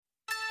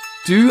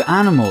Do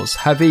animals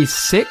have a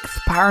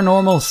sixth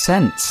paranormal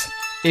sense?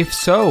 If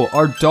so,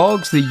 are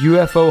dogs the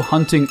UFO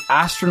hunting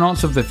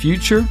astronauts of the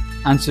future?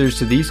 Answers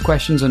to these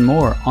questions and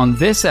more on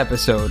this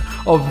episode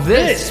of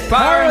This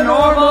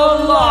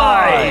Paranormal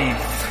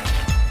Life!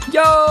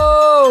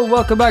 Yo!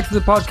 Welcome back to the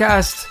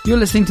podcast. You're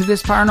listening to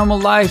This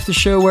Paranormal Life, the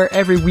show where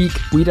every week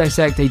we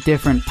dissect a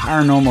different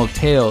paranormal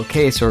tale,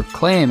 case, or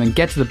claim and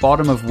get to the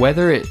bottom of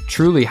whether it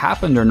truly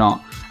happened or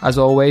not. As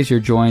always,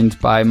 you're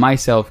joined by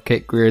myself,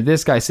 Kit Greer,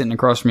 this guy sitting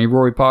across from me,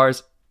 Rory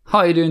Powers. How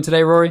are you doing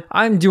today, Rory?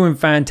 I'm doing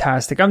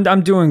fantastic.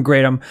 I'm doing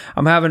great. I'm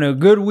having a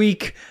good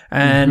week,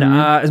 and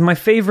as my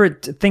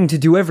favorite thing to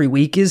do every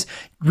week is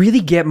really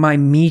get my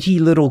meaty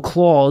little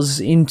claws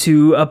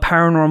into a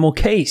paranormal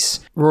case.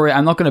 Rory,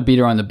 I'm not going to beat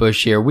around the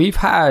bush here. We've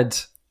had,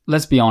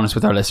 let's be honest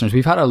with our listeners,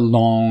 we've had a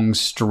long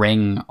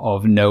string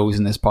of no's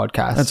in this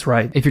podcast. That's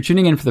right. If you're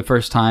tuning in for the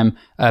first time,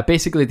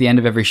 basically at the end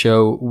of every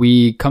show,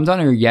 we come down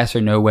to a yes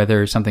or no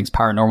whether something's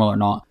paranormal or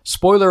not.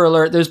 Spoiler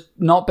alert, there's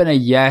not been a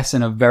yes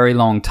in a very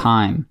long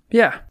time.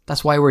 Yeah.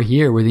 That's why we're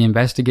here. We're the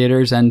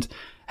investigators. And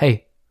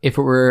hey, if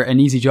it were an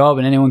easy job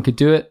and anyone could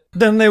do it,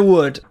 Then they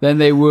would.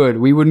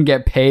 We wouldn't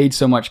get paid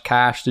so much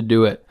cash to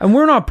do it. And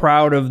we're not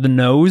proud of the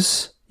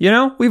no's. You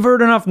know, we've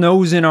heard enough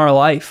no's in our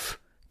life.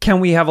 Can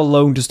we have a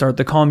loan to start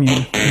the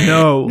commune?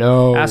 No.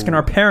 No. Asking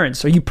our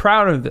parents, are you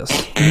proud of this?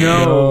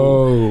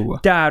 No.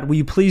 Dad, will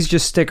you please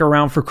just stick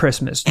around for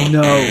Christmas?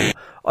 No.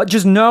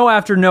 Just no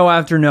after no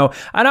after no.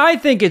 And I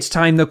think it's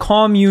time the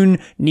commune,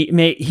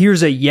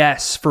 here's a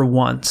yes for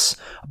once.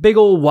 A big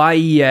old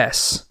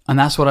yes. And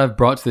that's what I've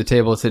brought to the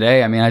table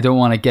today. I mean, I don't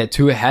want to get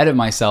too ahead of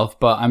myself,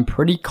 but I'm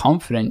pretty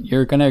confident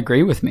you're going to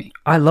agree with me.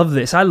 I love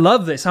this.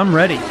 I'm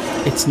ready.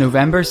 It's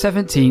November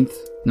 17th,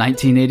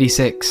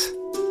 1986.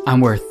 And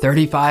we're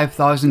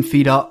 35,000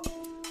 feet up.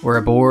 We're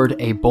aboard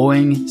a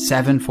Boeing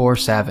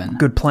 747.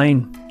 Good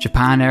plane.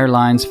 Japan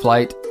Airlines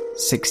flight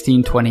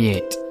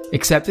 1628.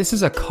 Except this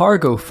is a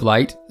cargo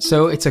flight,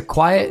 so it's a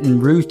quiet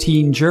and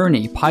routine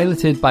journey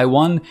piloted by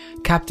one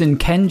Captain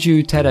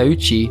Kenju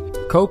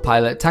Terauchi,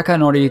 co-pilot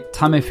Takanori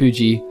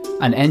Tamefuji,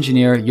 and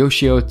engineer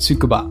Yoshio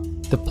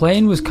Tsukuba. The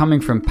plane was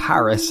coming from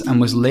Paris and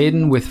was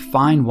laden with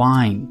fine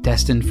wine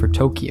destined for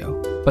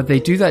Tokyo. But they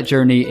do that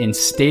journey in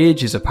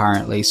stages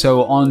apparently,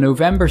 so on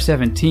November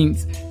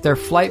 17th, their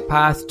flight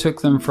path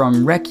took them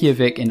from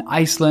Reykjavik in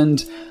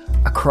Iceland,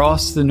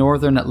 across the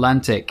northern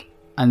Atlantic,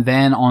 and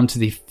then onto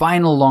the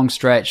final long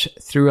stretch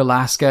through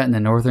Alaska and the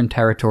Northern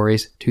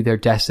Territories to their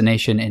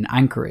destination in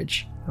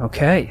Anchorage.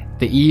 Okay.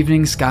 The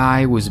evening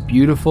sky was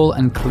beautiful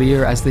and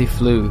clear as they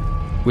flew,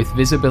 with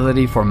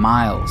visibility for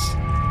miles.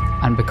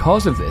 And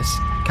because of this,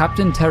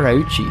 Captain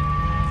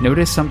Terauchi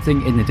noticed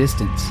something in the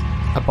distance,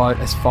 about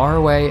as far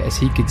away as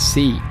he could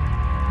see.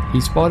 He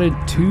spotted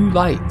two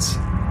lights,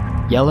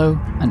 yellow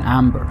and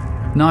amber.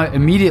 Now,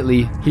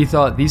 immediately, he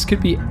thought these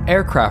could be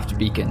aircraft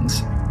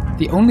beacons.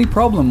 The only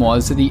problem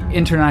was that the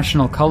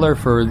international colour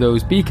for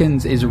those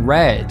beacons is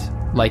red,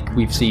 like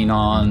we've seen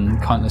on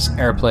countless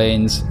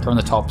airplanes from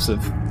the tops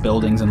of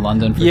buildings in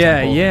London, for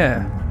example.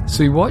 Yeah.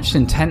 So he watched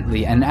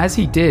intently, and as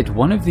he did,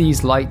 one of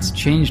these lights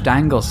changed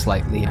angle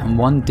slightly and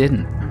one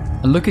didn't.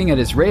 And looking at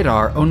his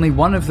radar, only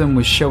one of them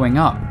was showing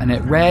up, and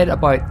it read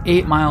about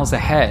 8 miles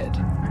ahead.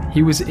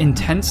 He was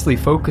intensely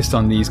focused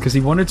on these because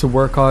he wanted to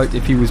work out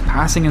if he was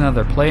passing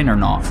another plane or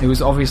not. It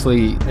was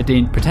obviously a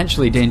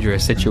potentially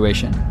dangerous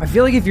situation. I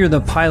feel like if you're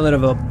the pilot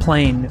of a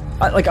plane,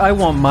 I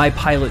want my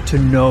pilot to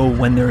know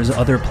when there's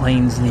other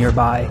planes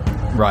nearby.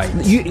 Right.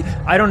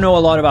 I don't know a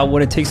lot about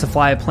what it takes to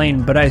fly a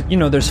plane, but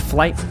there's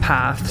flight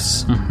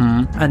paths,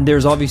 and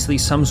there's obviously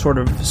some sort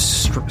of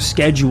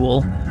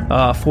schedule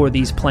for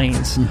these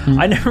planes.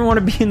 I never want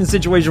to be in the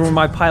situation where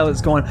my pilot's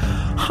going,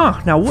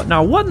 now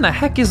what in the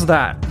heck is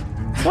that?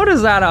 What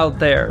is that out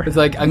there? It's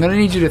like, I'm going to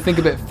need you to think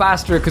a bit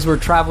faster because we're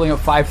traveling at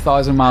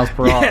 5,000 miles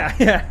per hour.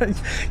 Yeah.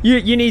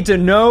 You need to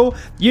know.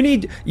 You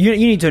need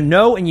to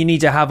know, and you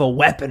need to have a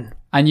weapon.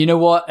 And you know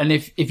what? And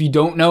if you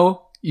don't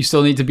know, you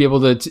still need to be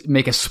able to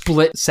make a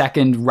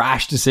split-second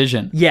rash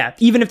decision. Yeah,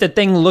 even if the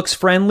thing looks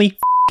friendly,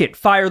 it,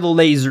 fire the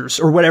lasers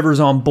or whatever's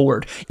on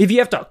board. If you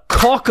have to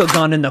cock a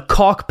gun in the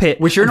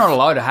cockpit, which you're not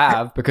allowed to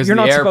have because you're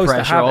of the not air supposed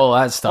pressure, to have all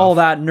that stuff, all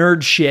that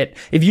nerd shit.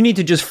 If you need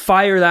to just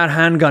fire that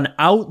handgun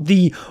out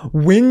the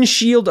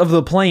windshield of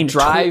the plane,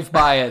 drive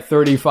by at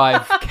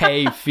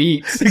 35k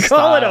feet. You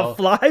call it a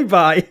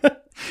flyby.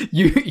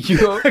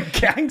 You a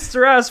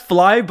gangster ass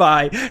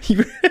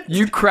flyby.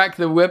 You crack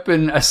the whip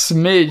in a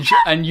smidge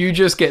and you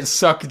just get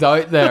sucked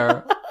out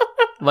there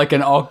like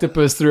an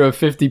octopus through a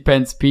 50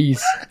 pence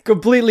piece.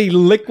 Completely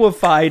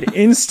liquefied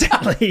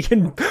instantly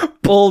and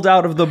pulled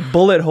out of the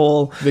bullet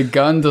hole. The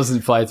gun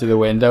doesn't fly through the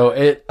window.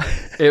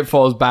 It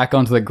falls back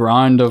onto the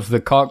ground of the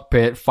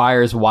cockpit,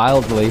 fires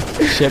wildly,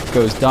 ship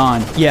goes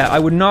down. Yeah, I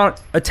would not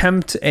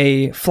attempt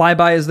a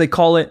flyby, as they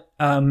call it,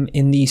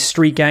 in the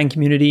street gang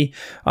community.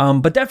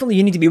 But definitely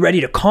you need to be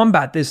ready to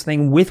combat this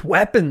thing with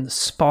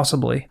weapons,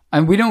 possibly.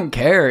 And we don't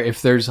care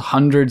if there's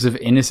hundreds of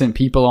innocent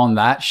people on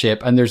that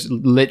ship and there's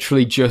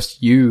literally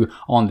just you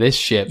on this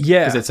ship.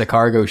 Yeah. Because it's a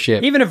cargo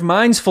ship. Even if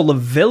mine's full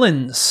of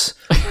villains,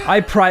 I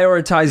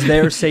prioritize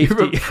their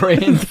safety. You're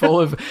praying full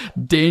of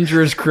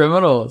dangerous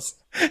criminals.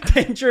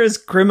 Dangerous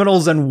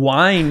criminals and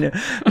wine.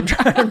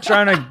 I'm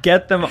trying to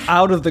get them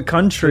out of the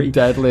country. The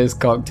deadliest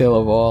cocktail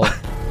of all.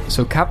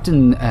 So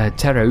Captain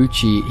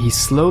Terauchi, he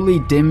slowly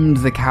dimmed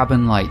the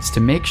cabin lights to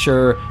make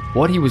sure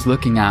what he was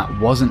looking at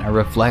wasn't a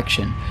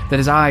reflection, that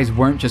his eyes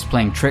weren't just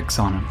playing tricks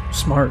on him.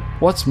 Smart.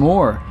 What's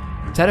more,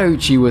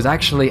 Terauchi was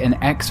actually an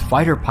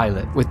ex-fighter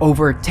pilot with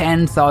over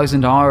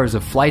 10,000 hours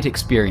of flight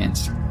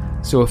experience.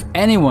 So if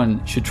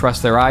anyone should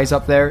trust their eyes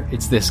up there,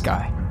 it's this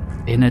guy.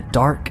 In a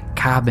dark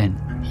cabin,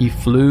 he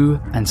flew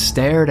and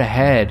stared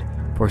ahead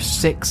for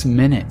 6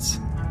 minutes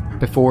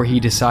before he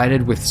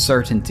decided with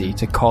certainty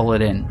to call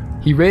it in.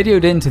 He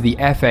radioed into the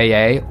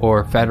FAA,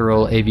 or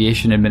Federal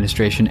Aviation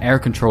Administration, air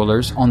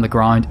controllers on the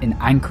ground in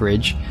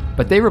Anchorage,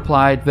 but they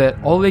replied that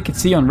all they could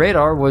see on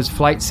radar was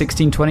Flight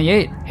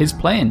 1628, his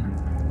plane.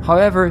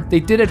 However, they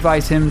did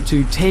advise him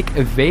to take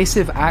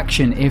evasive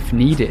action if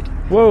needed.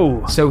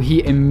 Whoa. So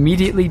he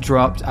immediately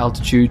dropped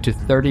altitude to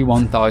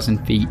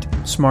 31,000 feet.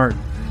 Smart.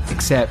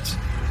 Except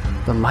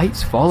the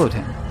lights followed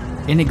him,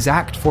 in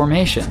exact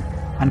formation,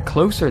 and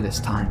closer this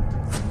time.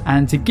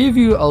 And to give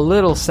you a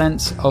little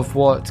sense of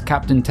what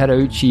Captain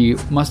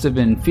Terauchi must have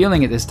been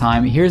feeling at this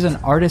time, here's an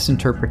artist's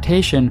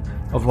interpretation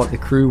of what the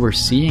crew were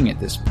seeing at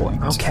this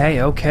point.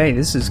 Okay,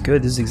 this is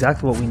good. This is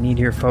exactly what we need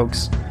here,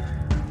 folks.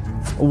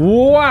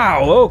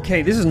 Wow,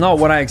 okay, this is not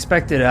what I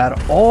expected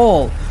at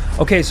all.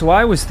 Okay, so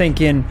I was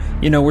thinking,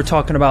 we're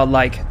talking about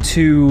like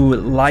two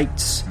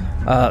lights,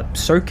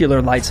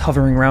 circular lights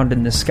hovering around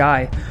in the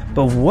sky.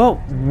 But what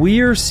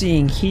we're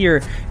seeing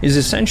here is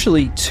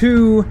essentially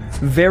two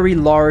very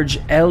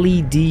large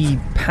LED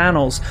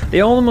panels.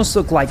 They almost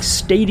look like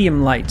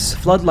stadium lights,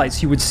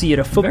 floodlights you would see at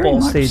a football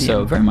stadium.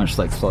 So, very much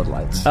like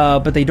floodlights.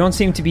 But they don't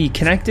seem to be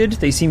connected.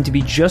 They seem to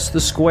be just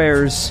the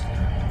squares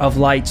of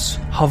lights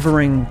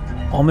hovering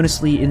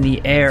ominously in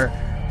the air,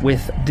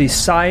 with the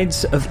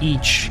sides of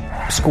each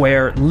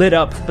square lit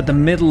up, but the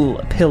middle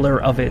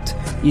pillar of it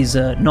is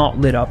not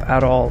lit up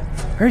at all.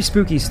 Very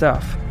spooky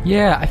stuff.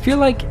 Yeah, I feel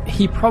like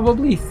he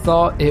probably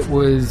thought it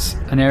was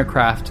an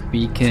aircraft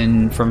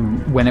beacon from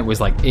when it was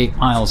like 8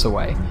 miles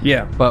away.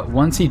 Yeah. But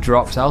once he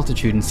drops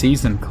altitude and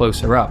sees them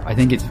closer up, I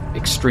think it's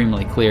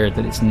extremely clear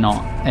that it's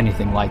not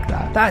anything like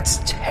that. That's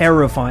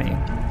terrifying.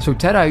 So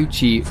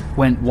Terauchi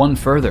went one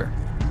further.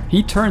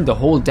 He turned the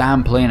whole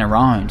damn plane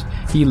around.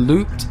 He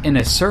looped in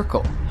a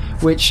circle,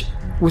 which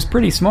was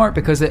pretty smart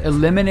because it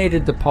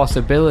eliminated the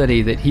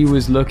possibility that he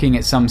was looking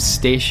at some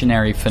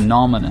stationary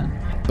phenomenon.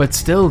 But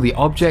still, the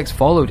objects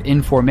followed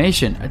in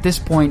formation. At this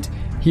point,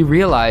 he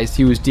realized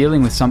he was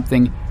dealing with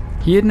something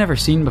he had never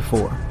seen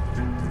before.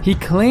 He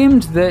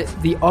claimed that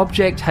the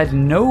object had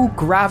no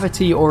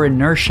gravity or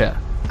inertia,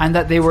 and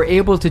that they were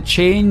able to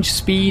change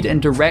speed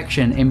and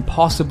direction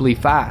impossibly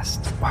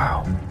fast.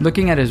 Wow.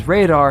 Looking at his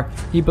radar,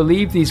 he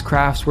believed these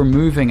crafts were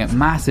moving at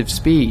massive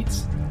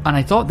speeds. And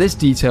I thought this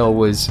detail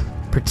was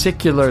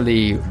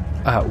particularly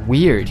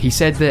weird. He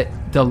said that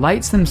the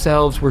lights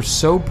themselves were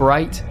so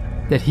bright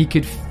that he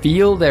could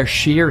feel their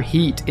sheer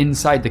heat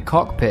inside the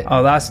cockpit.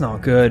 Oh, that's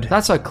not good.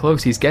 That's how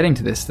close he's getting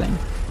to this thing.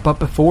 But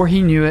before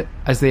he knew it,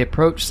 as they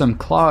approached some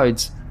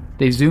clouds,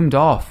 they zoomed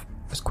off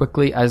as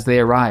quickly as they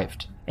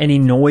arrived. Any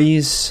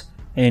noise?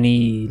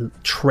 Any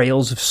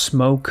trails of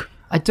smoke?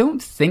 I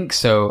don't think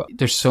so.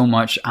 There's so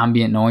much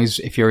ambient noise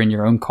if you're in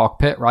your own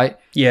cockpit, right?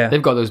 Yeah.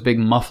 They've got those big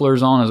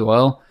mufflers on as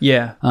well.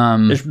 Yeah.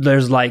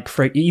 There's like,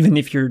 even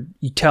if you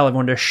tell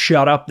everyone to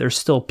shut up, there's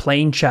still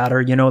plane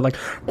chatter, like...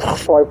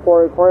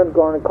 548 plane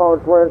going to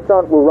College Ranch,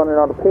 we're running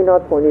out of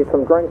peanuts, we need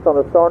some drinks on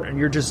the start. And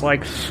you're just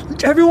like,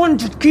 everyone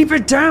just keep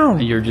it down.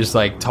 And you're just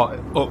like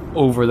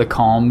over the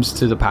comms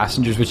to the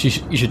passengers, which you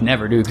should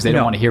never do because they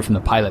don't want to hear from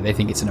the pilot. They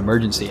think it's an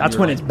emergency. That's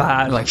when it's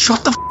bad. You're like,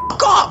 shut the f***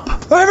 up!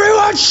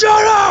 Everyone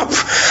shut up!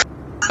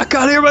 I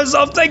can't hear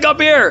myself think up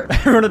here.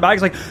 Everyone in the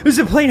back's like, is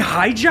the plane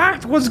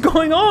hijacked? What's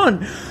going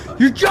on?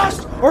 You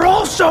just are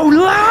all so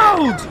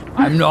loud.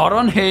 I'm not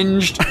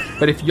unhinged,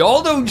 but if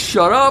y'all don't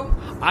shut up,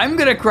 I'm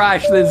gonna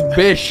crash this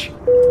bish.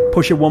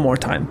 Push it one more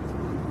time.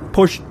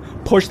 Push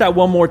that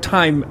one more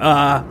time,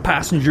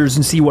 passengers,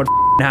 and see what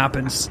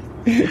happens.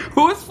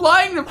 Who's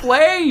flying the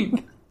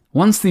plane?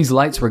 Once these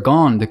lights were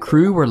gone, the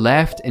crew were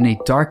left in a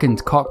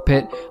darkened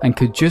cockpit and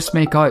could just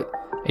make out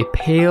a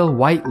pale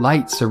white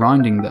light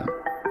surrounding them.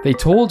 They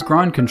told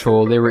ground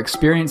control they were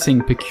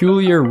experiencing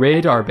peculiar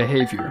radar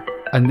behavior,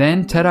 and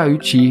then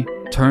Terauchi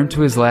turned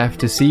to his left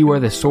to see where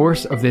the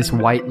source of this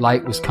white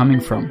light was coming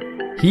from.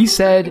 He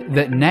said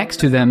that next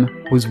to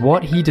them was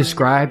what he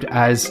described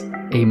as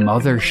a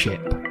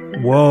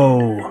mothership.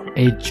 Whoa.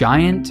 A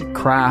giant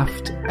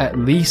craft at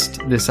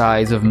least the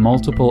size of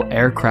multiple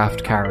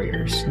aircraft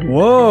carriers.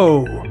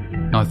 Whoa.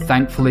 Now,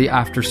 thankfully,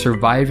 after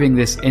surviving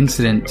this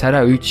incident,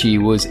 Terauchi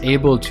was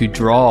able to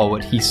draw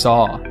what he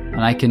saw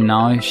and I can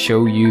now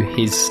show you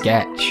his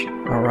sketch.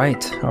 All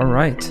right.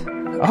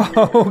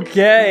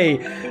 Okay.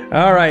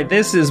 All right,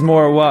 this is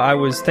more what I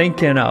was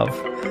thinking of.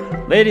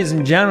 Ladies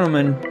and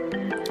gentlemen,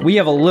 we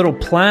have a little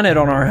planet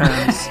on our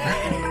hands.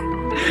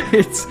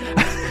 It's...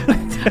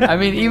 I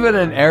mean, even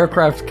an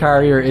aircraft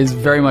carrier is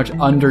very much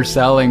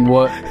underselling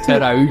what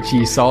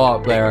Terauchi saw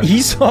up there. He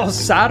saw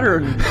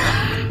Saturn.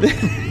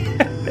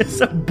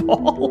 It's a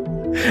ball.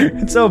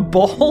 It's a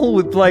ball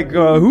with like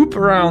a hoop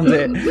around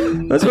it.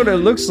 That's what it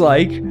looks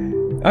like.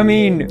 I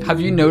mean... Have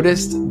you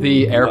noticed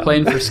the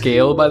airplane for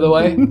scale, by the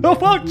way?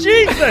 Oh,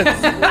 Jesus!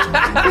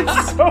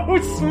 It's so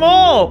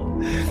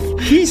small!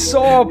 He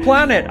saw a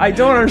planet. I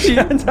don't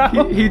understand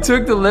how... He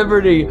took the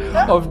liberty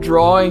of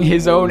drawing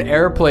his own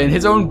airplane,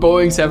 his own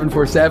Boeing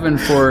 747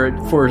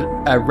 for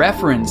a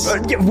reference.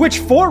 Which,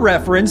 for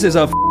reference, is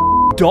a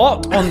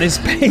dot on this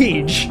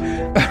page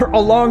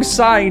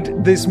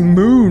alongside this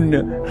moon.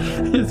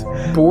 It's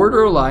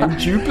borderline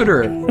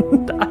Jupiter.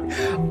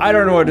 I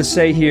don't know what to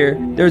say here.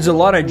 There's a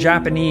lot of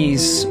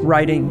Japanese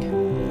writing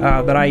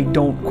that I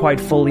don't quite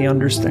fully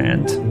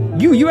understand.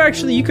 You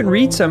can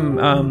read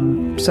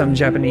some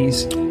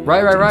Japanese.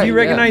 Right. Do you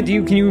recognize?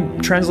 Yeah. Can you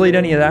translate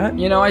any of that?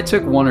 You know, I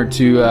took one or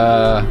two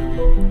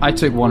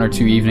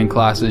evening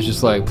classes,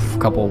 just like a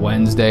couple of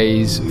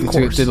Wednesdays.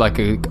 Did like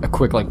a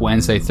quick like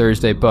Wednesday,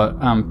 Thursday, but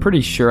I'm pretty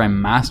sure I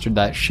mastered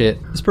that shit.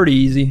 It's pretty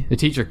easy. The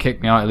teacher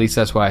kicked me out. At least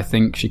that's why I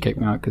think she kicked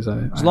me out, because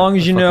as long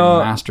as you know,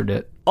 mastered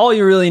it. All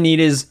you really need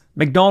is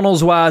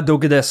McDonald's wa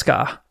doku desu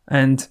ka,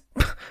 and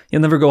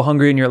you'll never go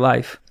hungry in your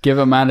life. Give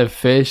a man a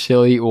fish,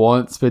 he'll eat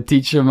once, but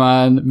teach a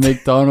man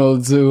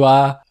McDonald's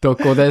wa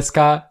doku desu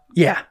ka,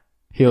 yeah,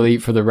 he'll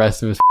eat for the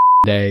rest of his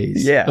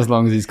days. Yeah, as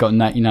long as he's got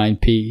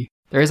 99p.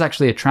 There is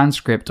actually a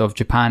transcript of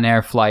Japan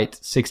Air Flight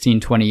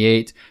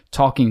 1628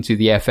 talking to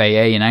the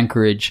FAA in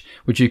Anchorage,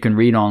 which you can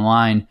read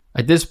online.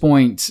 At this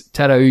point,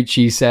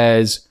 Terauchi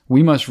says,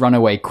 "We must run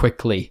away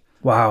quickly."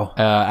 Wow.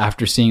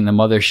 After seeing the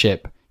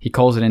mothership, he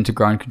calls it into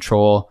ground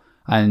control,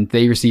 and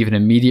they receive an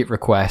immediate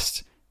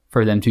request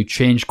for them to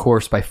change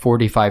course by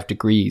 45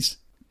 degrees.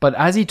 But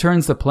as he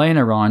turns the plane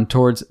around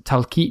towards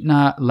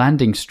Talkeetna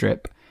landing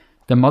strip,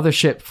 the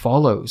mothership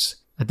follows.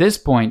 At this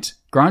point,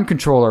 ground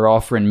control are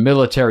offering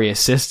military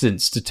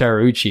assistance to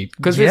Terauchi,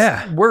 because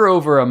we're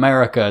over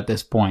America at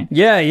this point.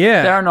 Yeah.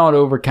 They're not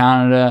over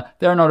Canada.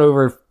 They're not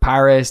over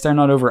Paris. They're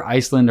not over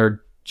Iceland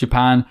or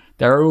Japan.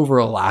 They're over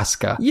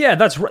Alaska. Yeah,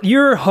 that's right.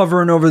 You're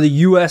hovering over the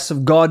US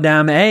of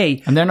goddamn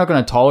A. And they're not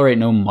going to tolerate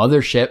no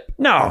mothership.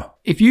 No.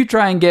 If you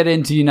try and get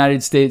into the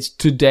United States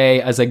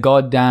today as a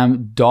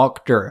goddamn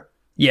doctor,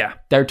 yeah,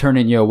 they're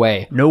turning you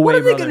away. No way, What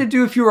are they going to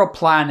do if you're a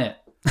planet?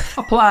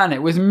 A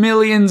planet with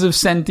millions of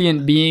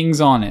sentient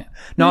beings on it.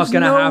 Not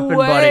going to happen, buddy. No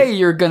way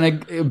you're going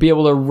to be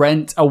able to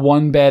rent a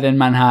one bed in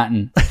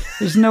Manhattan.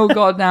 There's no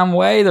goddamn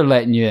way they're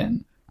letting you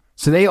in.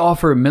 So they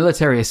offer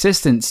military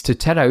assistance to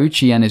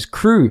Terauchi and his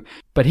crew,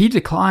 but he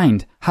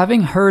declined,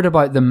 having heard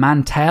about the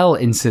Mantell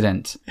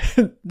incident.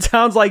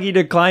 Sounds like he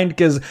declined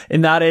because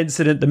in that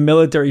incident, the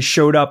military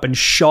showed up and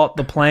shot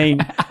the plane.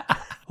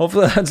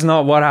 Hopefully that's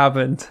not what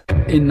happened.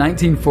 In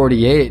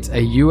 1948,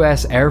 a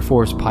US Air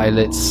Force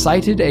pilot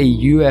sighted a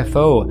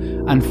UFO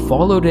and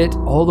followed it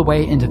all the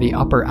way into the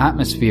upper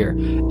atmosphere,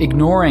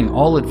 ignoring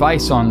all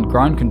advice on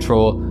ground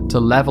control to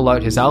level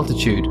out his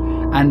altitude.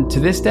 And to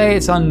this day,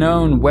 it's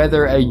unknown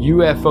whether a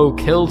UFO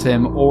killed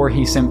him or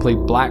he simply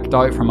blacked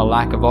out from a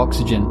lack of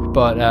oxygen.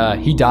 But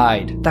he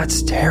died.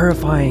 That's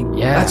terrifying.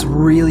 Yeah. That's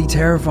really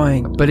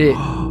terrifying. But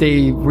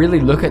they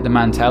really look at the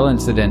Mantell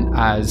incident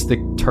as the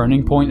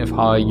turning point of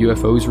how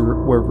UFOs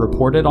were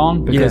reported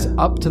on. Because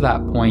up to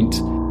that point,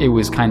 it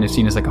was kind of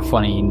seen as like a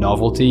funny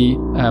novelty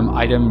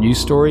item, news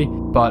story.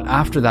 But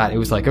after that, it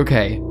was like,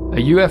 okay,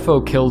 a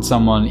UFO killed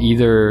someone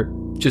either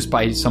just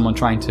by someone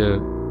trying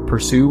to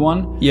pursue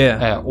one,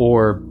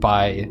 or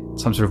by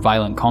some sort of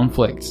violent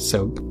conflict.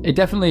 So it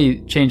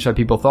definitely changed how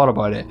people thought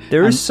about it.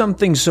 There is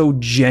something so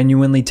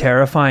genuinely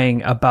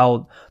terrifying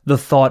about the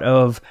thought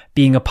of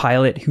being a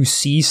pilot who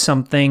sees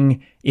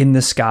something in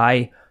the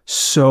sky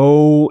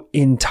so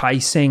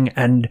enticing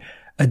and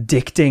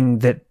addicting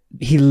that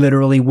he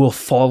literally will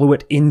follow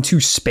it into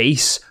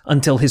space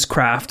until his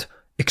craft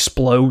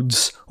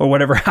explodes or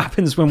whatever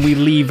happens when we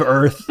leave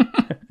Earth.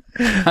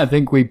 I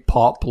think we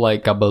pop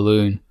like a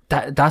balloon.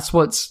 That's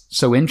what's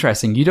so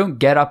interesting. You don't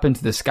get up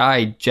into the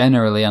sky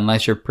generally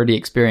unless you're pretty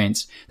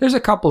experienced. There's a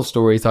couple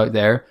stories out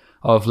there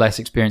of less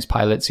experienced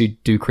pilots who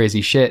do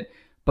crazy shit.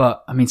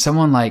 But I mean,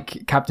 someone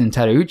like Captain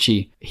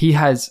Terauchi,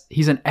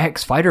 he's an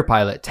ex-fighter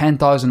pilot,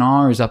 10,000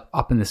 hours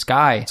up in the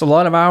sky. It's a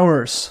lot of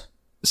hours.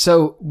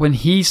 So when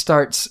he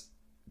starts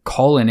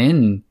calling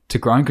in to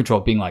ground control,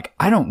 being like,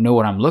 I don't know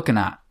what I'm looking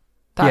at,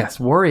 that's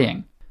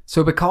worrying.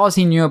 So because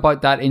he knew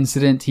about that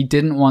incident, he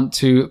didn't want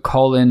to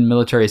call in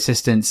military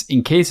assistance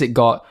in case it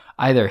got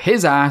either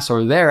his ass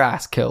or their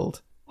ass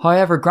killed.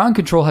 However, ground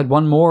control had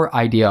one more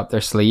idea up their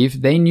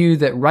sleeve. They knew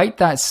that right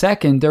that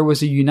second there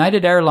was a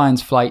United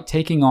Airlines flight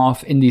taking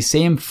off in the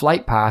same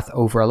flight path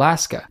over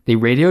Alaska. They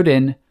radioed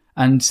in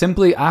and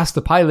simply asked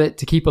the pilot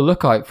to keep a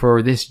lookout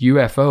for this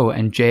UFO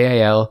and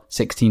JAL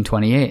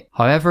 1628.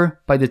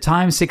 However, by the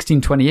time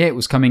 1628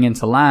 was coming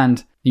into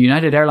land, the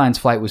United Airlines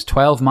flight was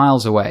 12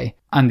 miles away,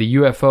 and the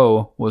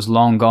UFO was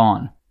long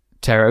gone.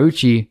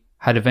 Terauchi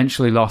had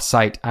eventually lost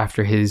sight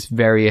after his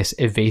various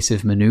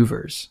evasive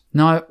maneuvers.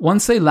 Now,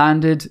 once they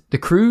landed, the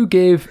crew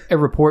gave a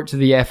report to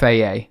the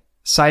FAA,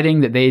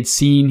 citing that they had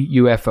seen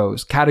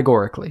UFOs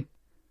categorically.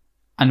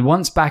 And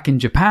once back in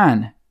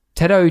Japan,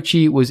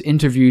 Terauchi was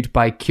interviewed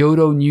by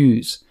Kyodo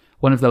News,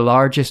 one of the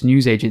largest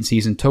news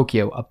agencies in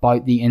Tokyo,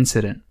 about the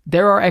incident.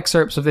 There are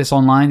excerpts of this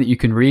online that you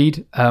can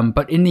read,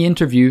 but in the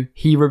interview,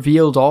 he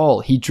revealed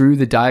all. He drew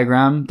the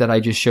diagram that I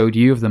just showed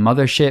you of the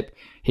mothership.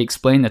 He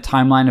explained the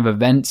timeline of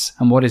events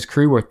and what his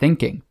crew were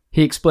thinking.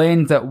 He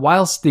explained that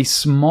whilst the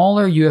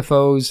smaller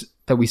UFOs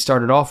that we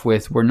started off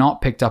with were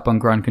not picked up on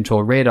ground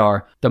control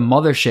radar, the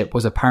mothership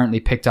was apparently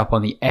picked up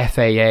on the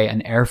FAA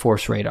and Air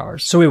Force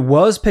radars. So it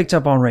was picked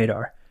up on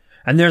radar.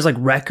 And there's like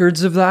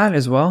records of that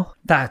as well?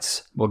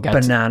 That's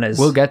bananas.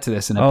 We'll get to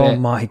this in a bit. Oh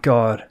my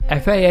God.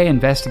 FAA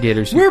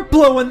investigators... We're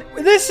blowing...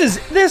 This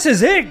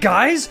is it,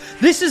 guys.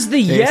 This is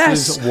the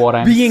This is what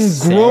I'm being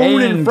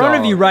grown in front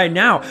of dog. you right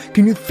now.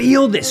 Can you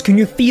feel this? Can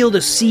you feel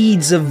the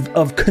seeds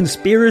of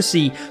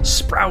conspiracy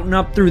sprouting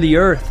up through the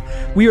earth?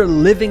 We are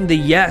living the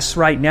yes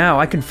right now.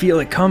 I can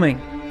feel it coming.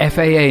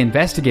 FAA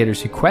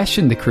investigators who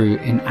questioned the crew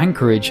in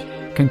Anchorage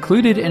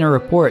concluded in a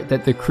report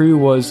that the crew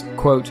was,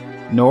 quote,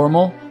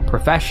 normal,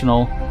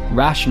 professional,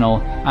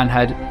 rational, and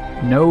had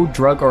no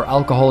drug or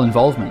alcohol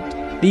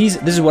involvement. This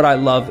is what I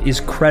love, is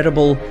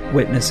credible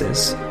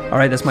witnesses. All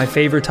right, that's my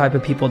favorite type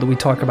of people that we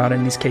talk about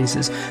in these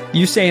cases.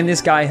 You saying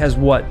this guy has,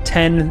 what,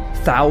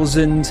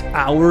 10,000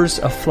 hours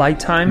of flight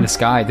time? In the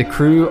sky. The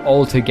crew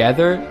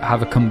altogether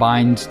have a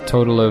combined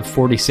total of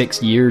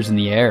 46 years in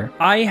the air.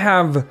 I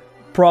have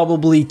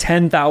probably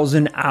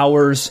 10,000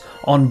 hours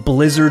on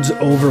Blizzard's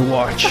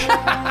Overwatch.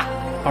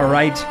 All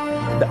right?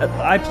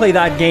 I play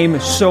that game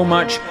so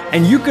much,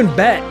 and you can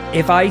bet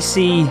if I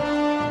see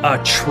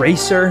a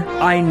tracer,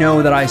 I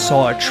know that I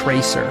saw a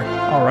tracer.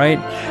 All right?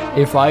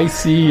 If I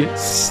see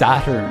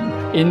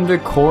Saturn in the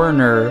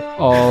corner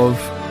of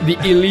the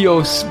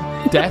Ilios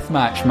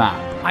deathmatch map,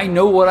 I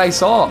know what I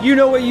saw. You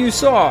know what you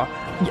saw.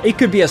 It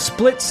could be a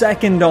split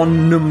second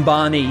on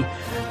Numbani,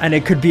 and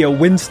it could be a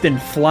Winston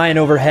flying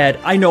overhead.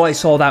 I know I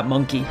saw that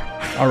monkey.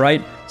 All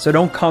right? So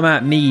don't come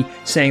at me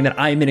saying that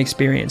I'm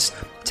inexperienced.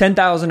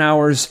 10,000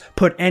 hours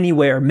put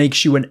anywhere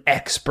makes you an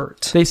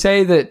expert. They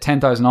say that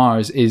 10,000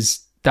 hours is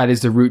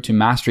the route to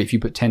mastery. If you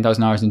put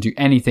 10,000 hours into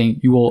anything,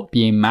 you will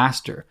be a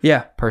master.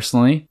 Yeah.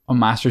 Personally, a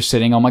master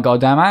sitting on my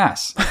goddamn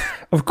ass.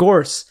 Of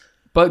course.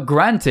 But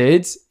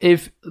granted,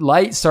 if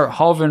lights start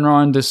hovering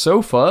around the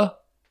sofa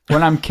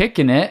when I'm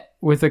kicking it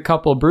with a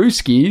couple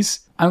brewskis,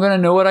 I'm going to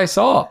know what I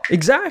saw.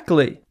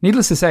 Exactly.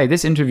 Needless to say,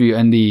 this interview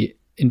and the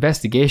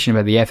investigation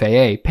by the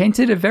FAA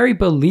painted a very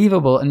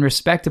believable and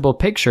respectable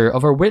picture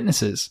of our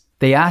witnesses.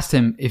 They asked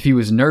him if he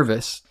was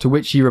nervous, to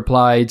which he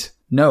replied,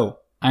 "No,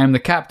 I am the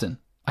captain.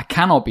 I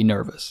cannot be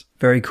nervous."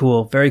 Very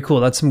cool. Very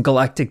cool. That's some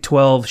Galactic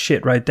 12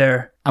 shit right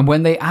there. And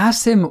when they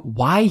asked him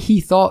why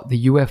he thought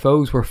the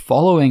UFOs were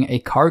following a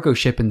cargo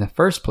ship in the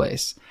first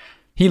place,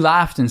 he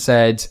laughed and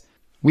said,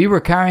 "We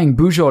were carrying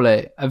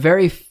Beaujolais, a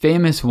very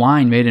famous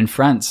wine made in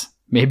France.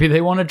 Maybe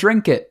they want to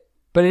drink it."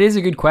 But it is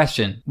a good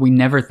question. We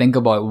never think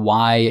about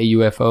why a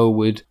UFO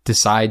would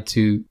decide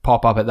to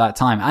pop up at that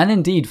time and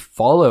indeed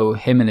follow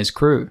him and his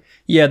crew.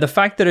 Yeah, the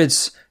fact that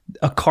it's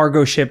a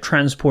cargo ship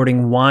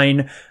transporting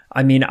wine,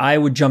 I mean, I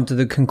would jump to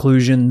the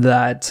conclusion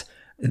that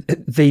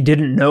they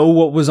didn't know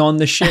what was on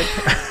the ship.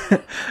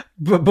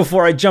 But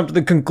before I jump to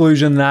the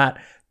conclusion that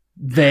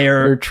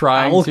they're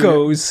trying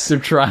alcos. They're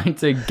trying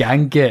to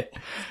gank it.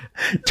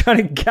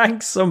 Trying to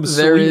gank some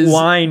sweet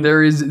wine.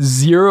 There is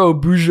zero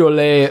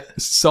Beaujolais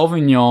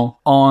Sauvignon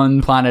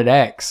on Planet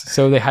X,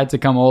 so they had to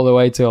come all the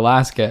way to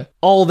Alaska.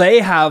 All they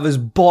have is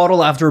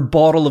bottle after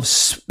bottle of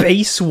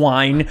space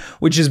wine,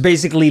 which is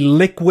basically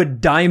liquid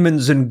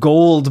diamonds and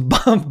gold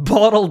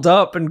bottled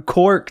up and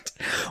corked,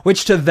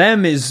 which to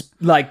them is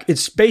like,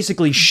 it's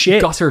basically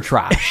shit. Gutter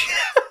trash.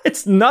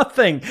 It's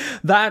nothing.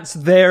 That's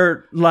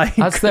their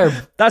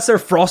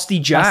Frosty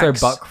Jacks.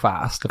 That's their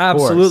Buckfast.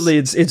 Absolutely.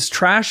 It's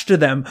trash to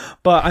them.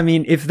 But I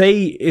mean,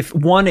 if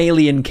one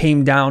alien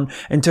came down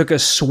and took a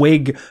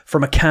swig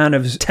from a can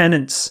of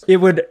Tennent's, it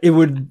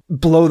would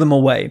blow them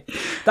away.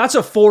 That's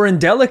a foreign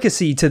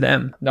delicacy to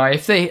them. Now,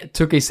 if they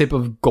took a sip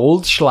of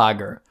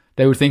Goldschlager,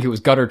 they would think it was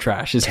gutter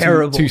trash. It's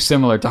terrible. Too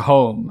similar to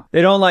home.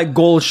 They don't like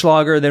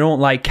Goldschlager. They don't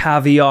like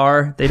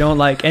caviar. They don't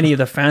like any of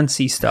the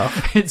fancy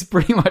stuff. It's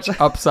pretty much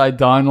upside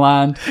down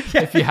land,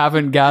 if you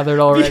haven't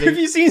gathered already. Have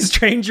you seen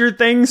Stranger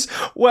Things?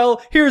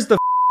 Well, here's the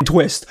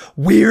twist.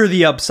 We're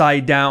the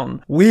upside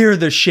down. We're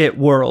the shit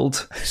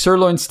world.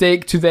 Sirloin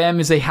steak to them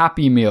is a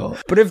happy meal.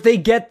 But if they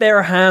get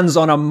their hands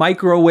on a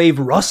microwave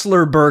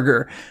Rustler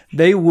burger,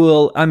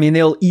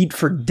 they'll eat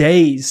for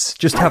days,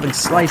 just having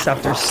slice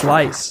after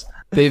slice.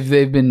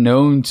 They've been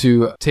known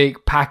to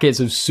take packets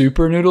of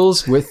super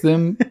noodles with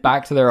them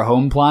back to their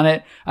home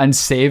planet and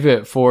save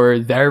it for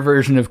their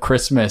version of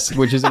Christmas,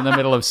 which is in the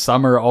middle of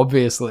summer,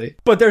 obviously.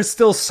 But there's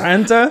still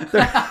Santa.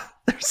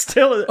 There's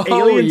still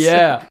aliens. Oh,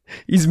 yeah.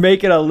 He's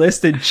making a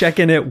list and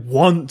checking it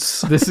once.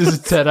 This is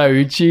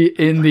Terauchi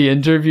in the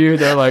interview.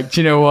 They're like,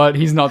 do you know what?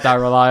 He's not that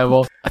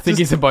reliable. I think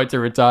he's about to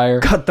retire.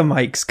 Cut the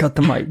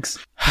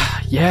mics.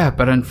 Yeah,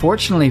 but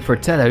unfortunately for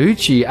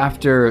Terauchi,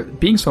 after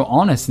being so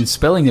honest and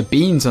spilling the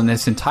beans on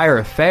this entire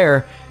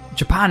affair,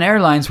 Japan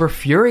Airlines were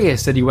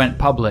furious that he went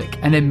public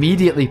and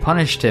immediately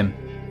punished him,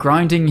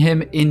 grounding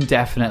him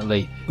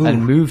indefinitely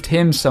and moved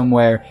him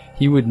somewhere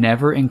he would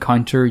never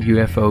encounter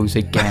UFOs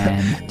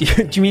again. Do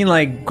you mean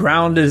like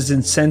grounded as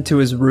in sent to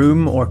his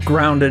room, or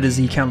grounded as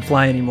he can't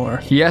fly anymore?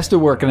 He has to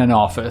work in an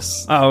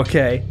office. Oh,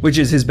 okay. Which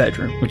is his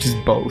bedroom. Which is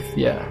both,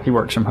 yeah. He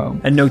works from home.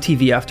 And no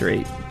TV after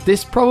 8.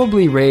 This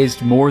probably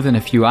raised more than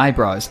a few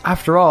eyebrows.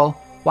 After all,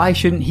 why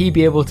shouldn't he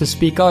be able to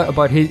speak out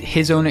about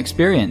his own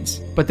experience?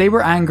 But they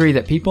were angry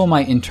that people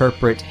might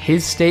interpret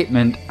his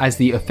statement as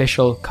the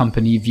official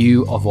company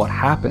view of what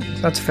happened.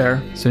 That's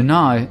fair. So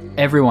now,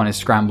 everyone is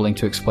scrambling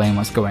to explain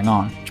what's going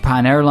on.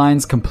 Japan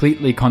Airlines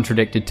completely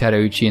contradicted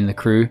Terauchi and the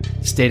crew,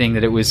 stating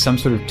that it was some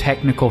sort of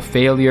technical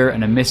failure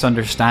and a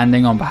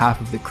misunderstanding on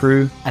behalf of the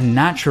crew, and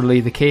naturally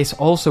the case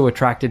also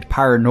attracted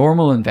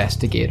paranormal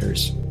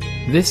investigators.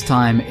 This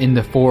time in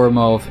the form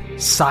of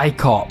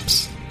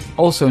PsyCops,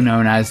 also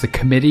known as the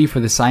Committee for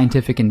the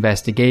Scientific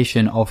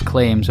Investigation of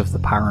Claims of the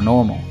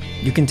Paranormal.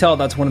 You can tell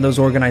that's one of those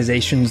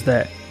organizations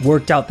that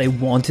worked out they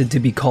wanted to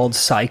be called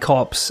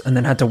PsyCops and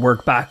then had to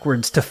work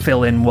backwards to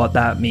fill in what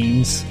that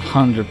means.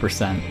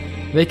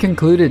 100%. They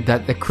concluded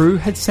that the crew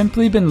had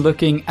simply been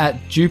looking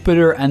at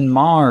Jupiter and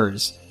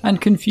Mars and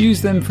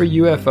confused them for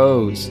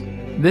UFOs.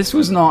 This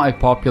was not a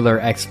popular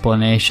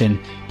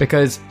explanation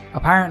because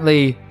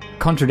apparently,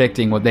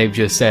 contradicting what they've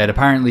just said,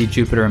 apparently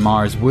Jupiter and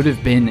Mars would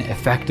have been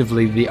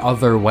effectively the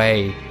other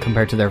way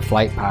compared to their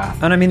flight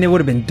path. And I mean, they would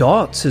have been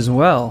dots as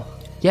well.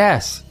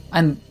 Yes.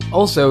 And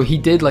also, he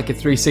did like a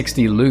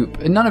 360 loop,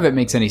 and none of it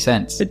makes any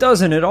sense. It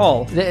doesn't at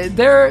all.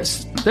 They're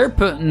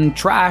putting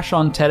trash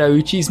on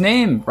Terauchi's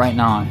name right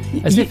now,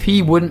 as if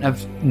he wouldn't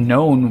have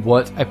known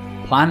what a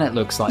planet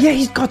looks like. Yeah,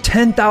 he's got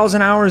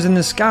 10,000 hours in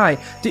the sky.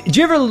 Did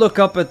you ever look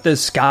up at the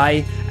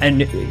sky and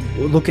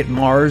look at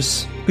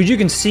Mars? Because you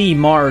can see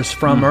Mars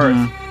from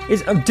Earth.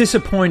 It's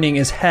disappointing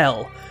as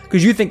hell.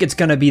 Because you think it's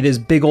going to be this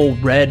big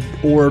old red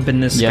orb in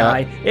the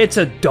sky. It's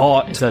a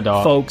dot,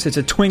 folks. It's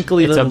a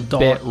twinkly little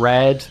dot. It's a bit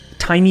red.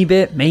 Tiny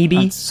bit,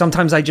 maybe.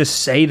 Sometimes I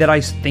just say that I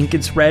think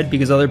it's red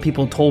because other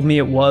people told me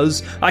it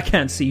was. I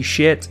can't see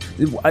shit.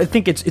 I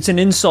think it's an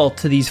insult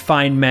to these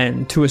fine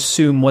men to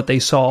assume what they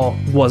saw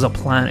was a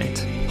planet.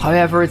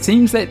 However, it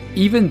seems that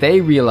even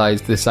they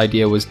realized this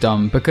idea was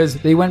dumb because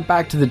they went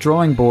back to the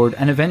drawing board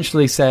and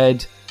eventually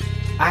said,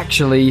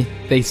 actually,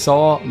 they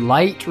saw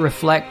light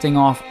reflecting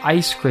off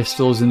ice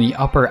crystals in the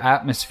upper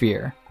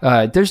atmosphere.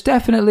 There's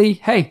definitely,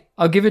 hey,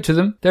 I'll give it to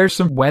them. There's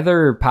some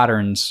weather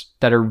patterns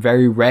that are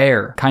very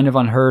rare, kind of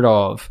unheard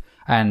of,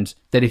 and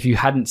that if you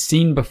hadn't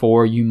seen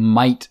before, you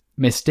might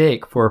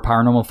mistake for a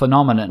paranormal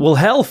phenomenon. Well,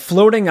 hell,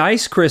 floating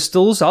ice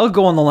crystals. I'll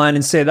go on the line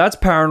and say that's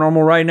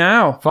paranormal right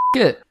now. Fuck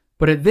it.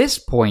 But at this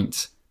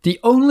point, the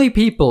only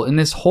people in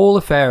this whole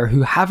affair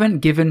who haven't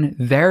given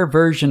their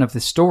version of the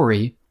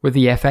story were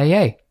the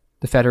FAA,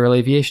 the Federal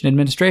Aviation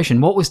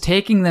Administration. What was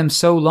taking them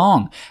so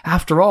long?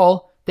 After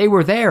all, they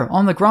were there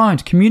on the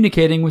ground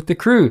communicating with the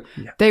crew.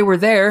 Yeah. They were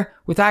there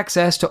with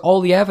access to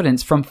all the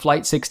evidence from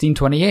Flight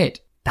 1628.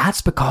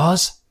 That's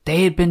because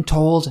they had been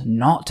told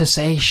not to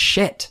say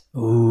shit.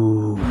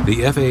 Ooh.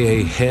 The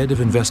FAA head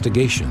of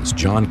investigations,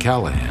 John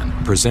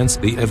Callahan, presents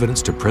the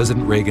evidence to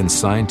President Reagan's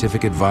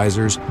scientific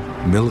advisors,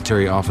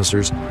 military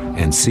officers,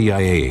 and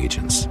CIA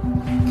agents.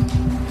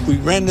 We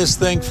ran this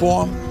thing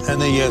for him, and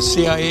the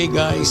CIA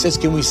guy, he says,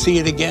 can we see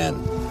it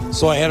again?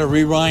 So I had to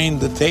rewind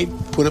the tape,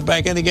 put it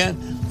back in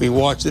again. We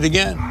watched it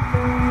again.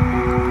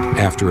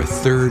 After a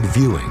third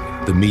viewing,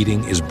 the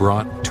meeting is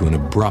brought to an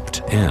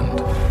abrupt end.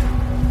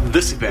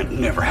 This event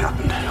never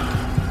happened.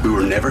 We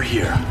were never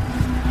here.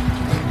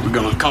 We're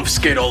gonna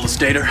confiscate all this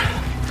data,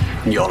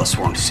 and y'all are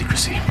sworn to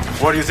secrecy.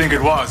 What do you think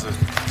it was? A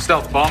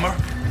stealth bomber?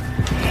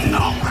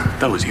 No,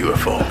 that was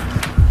UFO.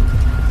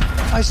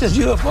 I says,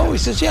 UFO? He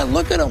says, yeah,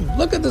 look at them.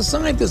 Look at the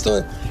scientists.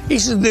 He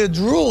says, they're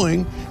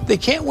drooling. They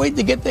can't wait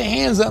to get their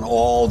hands on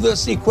all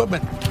this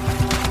equipment.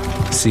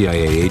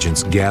 CIA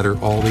agents gather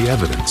all the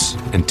evidence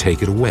and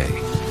take it away.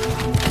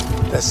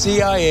 The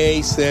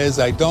CIA says,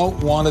 I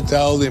don't want to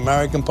tell the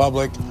American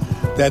public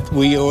that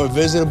we were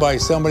visited by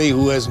somebody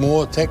who has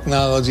more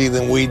technology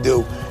than we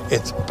do.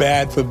 It's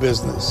bad for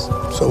business,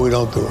 so we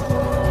don't do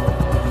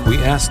it. We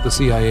asked the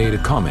CIA to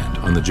comment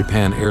on the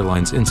Japan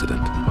Airlines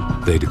incident.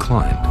 They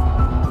declined.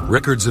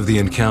 Records of the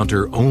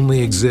encounter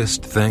only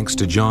exist thanks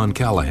to John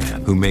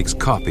Callahan, who makes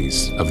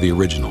copies of the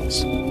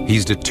originals.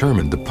 He's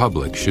determined the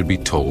public should be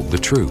told the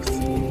truth.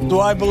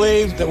 Do I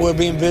believe that we're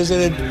being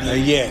visited?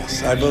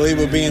 Yes. I believe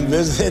we're being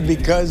visited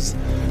because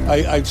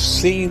I've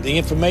seen the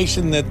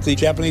information that the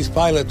Japanese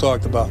pilot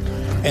talked about,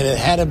 and it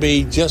had to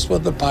be just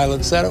what the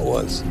pilot said it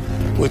was,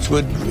 which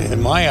would,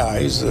 in my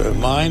eyes,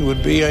 mine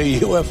would be a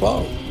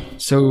UFO.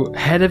 So,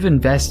 head of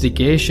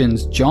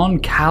investigations John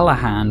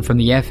Callahan from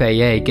the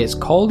FAA gets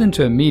called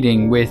into a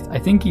meeting with, I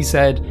think he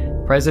said,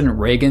 President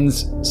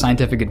Reagan's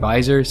scientific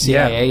advisor,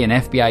 CIA and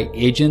FBI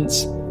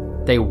agents.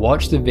 They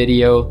watched the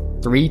video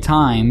 3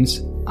 times,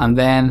 and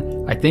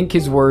then I think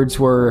his words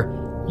were,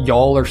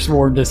 "Y'all are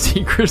sworn to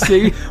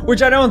secrecy."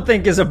 Which I don't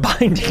think is a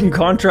binding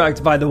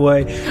contract, by the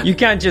way. You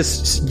can't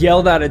just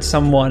yell that at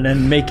someone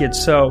and make it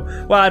so.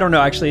 Well, I don't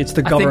know. Actually, it's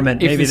the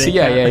government. If maybe the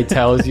CIA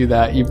tells you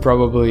that, you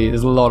probably,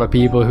 there's a lot of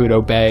people who'd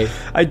obey.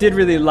 I did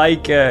really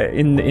like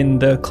in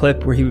the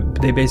clip where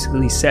they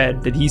basically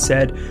said that he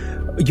said,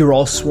 "You're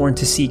all sworn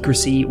to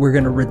secrecy. We're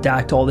going to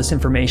redact all this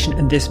information,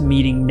 and this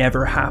meeting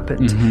never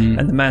happened." Mm-hmm.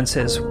 And the man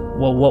says,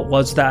 "Well, what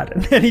was that?"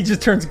 And then he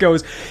just turns and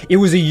goes, "It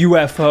was a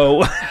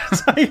UFO."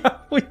 It's like,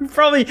 well, you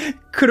probably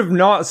could have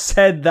not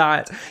said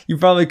that. You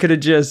probably could have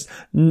just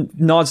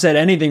not said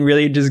anything,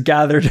 really, just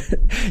gathered.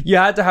 You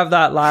had to have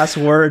that last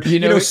word. You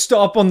know,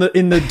 stop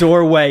in the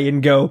doorway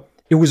and go,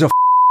 "It was a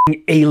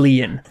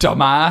alien.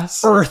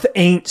 Dumbass. Earth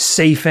ain't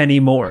safe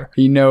anymore."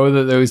 You know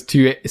that those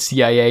 2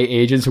 CIA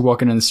agents were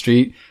walking on the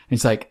street, and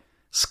it's like,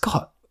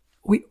 "Scott,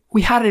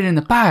 we had it in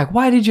the bag.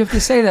 Why did you have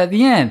to say that at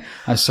the end?"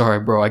 "I'm sorry,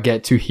 bro. I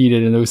get too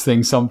heated in those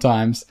things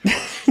sometimes."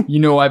 You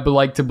know, I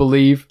like to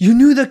believe. "You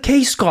knew the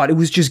case, Scott. It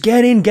was just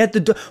get in, get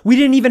the... We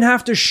didn't even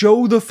have to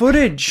show the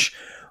footage.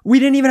 We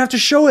didn't even have to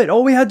show it.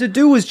 All we had to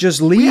do was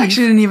just leave." We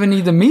actually didn't even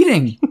need the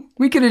meeting.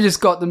 We could have just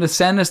got them to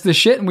send us the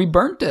shit and we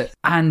burnt it.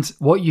 And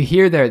what you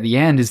hear there at the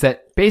end is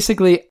that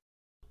basically,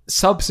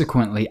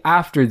 subsequently,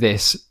 after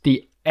this,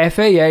 the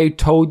FAA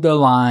towed the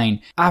line.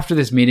 After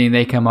this meeting,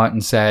 they came out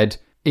and said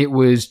it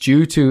was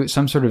due to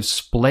some sort of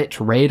split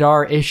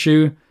radar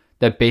issue,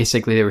 that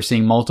basically they were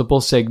seeing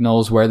multiple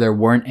signals where there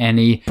weren't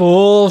any.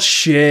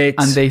 Bullshit.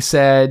 And they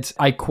said,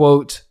 I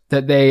quote,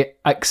 that they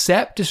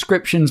accept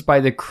descriptions by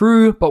the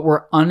crew, but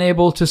were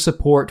unable to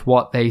support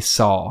what they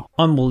saw.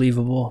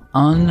 Unbelievable.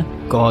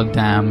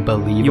 Ungoddamn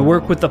believable. You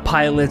work with the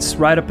pilots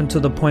right up until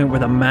the point where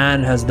the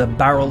man has the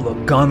barrel of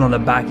a gun on the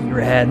back of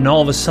your head, and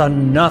all of a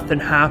sudden nothing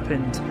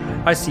happened.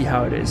 I see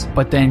how it is.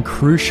 But then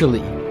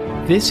crucially,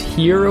 this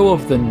hero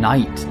of the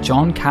night,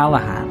 John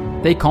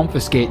Callahan, they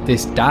confiscate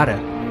this data.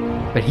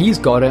 But he's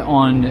got it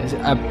on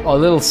a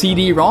little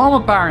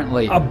CD-ROM,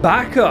 apparently. A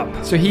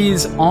backup. So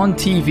he's on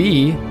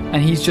TV,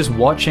 and he's just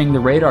watching the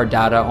radar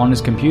data on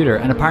his computer.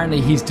 And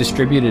apparently he's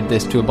distributed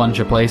this to a bunch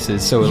of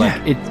places. So,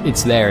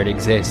 it's there. It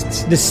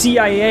exists. The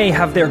CIA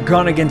have their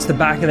gun against the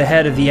back of the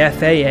head of the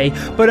FAA,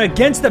 but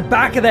against the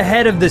back of the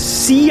head of the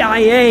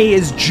CIA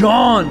is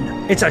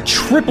John. It's a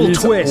triple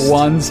twist.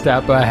 One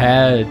step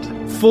ahead.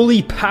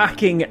 Fully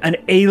packing an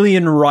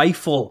alien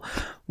rifle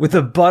with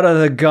the butt of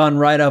the gun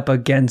right up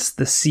against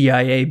the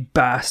CIA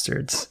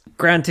bastards.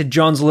 Granted,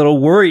 John's a little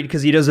worried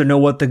because he doesn't know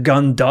what the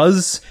gun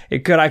does.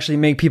 It could actually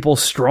make people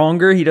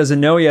stronger. He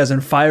doesn't know. He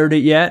hasn't fired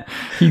it yet.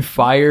 He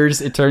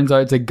fires. It turns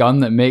out it's a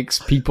gun that makes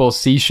people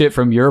see shit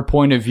from your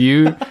point of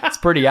view. It's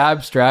pretty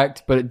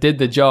abstract, but it did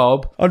the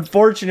job.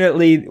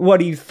 Unfortunately,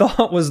 what he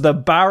thought was the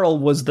barrel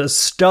was the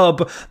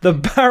stub. The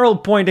barrel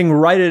pointing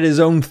right at his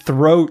own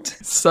throat.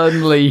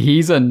 Suddenly,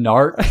 he's a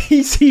narc.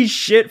 He sees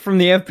shit from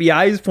the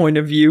FBI's point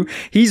of view.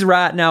 He's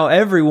ratting out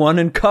everyone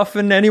and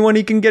cuffing anyone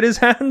he can get his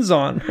hands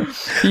on.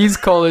 He's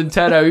calling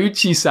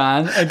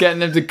Terauchi-san and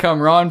getting him to come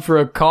round for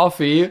a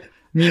coffee.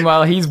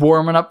 Meanwhile, he's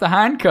warming up the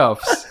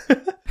handcuffs.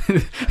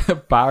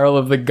 The barrel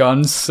of the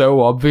gun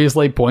so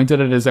obviously pointed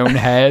at his own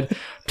head.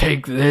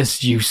 "Take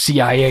this, you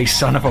CIA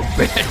son of a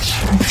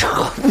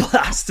bitch."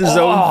 Blast his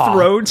own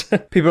throat.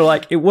 People are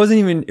like, it was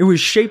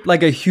shaped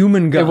like a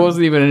human gun. It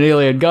wasn't even an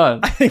alien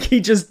gun. I think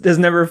he just has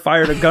never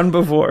fired a gun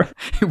before.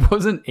 It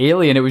wasn't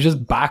alien, it was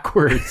just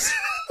backwards.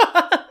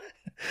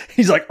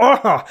 He's like,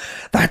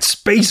 that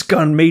space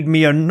gun made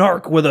me a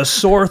narc with a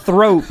sore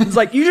throat. It's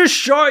like, you just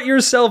shot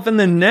yourself in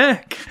the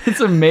neck.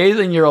 It's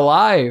amazing you're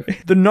alive.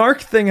 The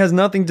narc thing has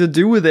nothing to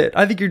do with it.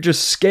 I think you're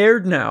just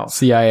scared now.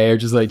 CIA are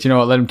just like, you know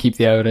what, let him keep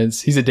the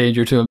evidence. He's a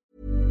danger to him.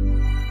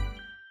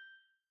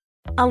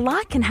 A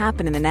lot can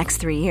happen in the next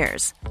 3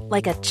 years.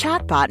 Like a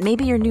chatbot may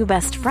be your new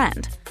best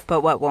friend.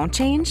 But what won't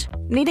change?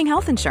 Needing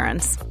health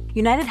insurance.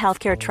 United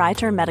Healthcare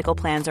Tri-Term Medical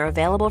Plans are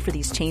available for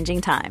these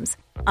changing times.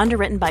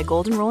 Underwritten by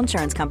Golden Rule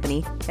Insurance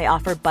Company, they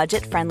offer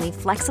budget-friendly,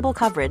 flexible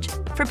coverage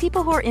for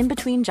people who are in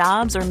between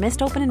jobs or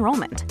missed open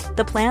enrollment.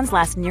 The plans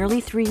last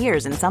nearly 3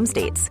 years in some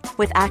states,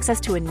 with access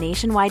to a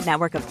nationwide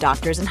network of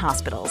doctors and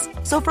hospitals.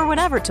 So for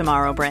whatever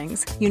tomorrow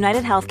brings,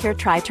 United Healthcare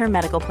Tri-Term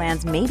Medical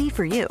Plans may be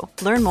for you.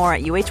 Learn more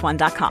at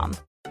uh1.com.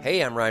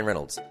 Hey, I'm Ryan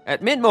Reynolds.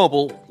 At Mint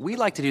Mobile, we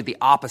like to do the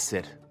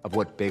opposite of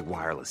what Big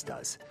Wireless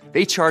does.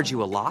 They charge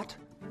you a lot.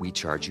 We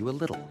charge you a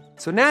little.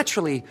 So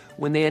naturally,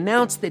 when they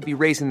announced they'd be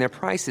raising their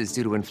prices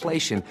due to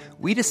inflation,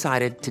 we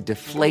decided to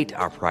deflate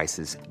our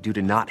prices due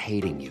to not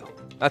hating you.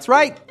 That's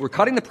right. We're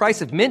cutting the price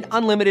of Mint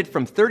Unlimited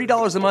from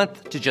 $30 a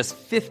month to just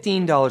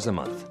 $15 a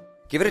month.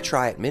 Give it a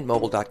try at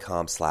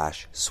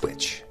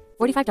mintmobile.com/switch.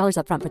 $45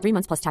 up front for 3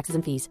 months plus taxes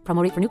and fees.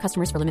 Promo rate for new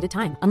customers for limited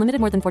time. Unlimited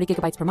more than 40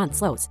 gigabytes per month.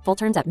 Slows full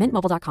terms at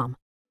mintmobile.com.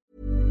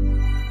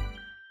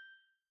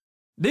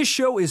 This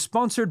show is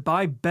sponsored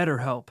by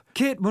BetterHelp.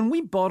 Kit, when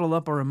we bottle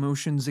up our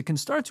emotions, it can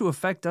start to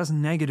affect us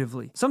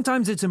negatively.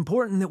 Sometimes it's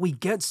important that we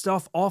get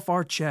stuff off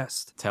our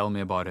chest. Tell me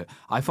about it.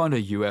 I found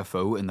a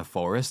UFO in the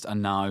forest,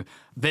 and now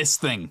this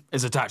thing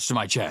is attached to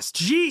my chest.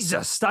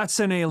 Jesus, that's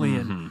an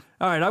alien.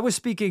 All right, I was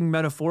speaking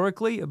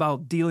metaphorically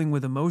about dealing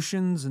with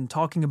emotions and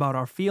talking about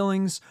our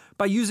feelings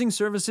by using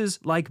services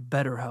like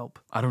BetterHelp.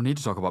 I don't need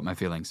to talk about my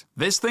feelings.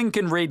 This thing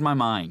can read my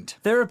mind.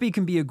 Therapy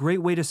can be a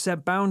great way to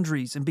set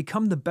boundaries and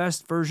become the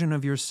best version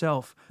of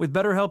yourself. With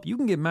BetterHelp, you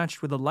can get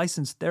matched with a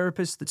licensed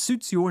therapist that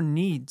suits your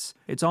needs.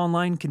 It's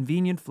online,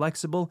 convenient,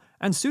 flexible,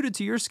 and suited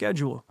to your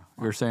schedule.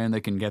 You're saying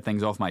they can get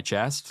things off my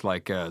chest,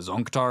 like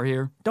Zonktar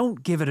here?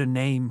 Don't give it a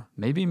name.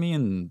 Maybe me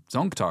and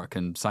Zonktar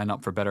can sign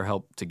up for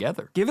BetterHelp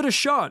together. Give it a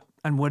shot,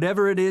 and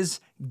whatever it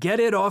is, get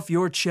it off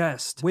your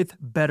chest with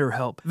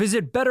BetterHelp.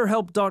 Visit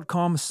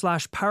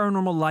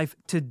betterhelp.com/paranormallife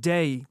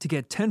today to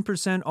get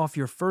 10% off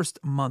your first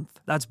month.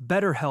 That's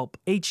BetterHelp,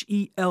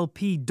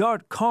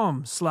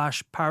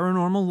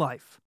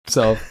 HELP.com/paranormallife.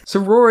 So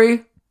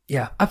Rory...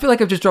 Yeah. I feel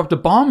like I've just dropped a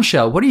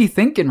bombshell. What are you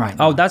thinking right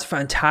now? Oh, that's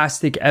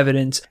fantastic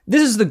evidence.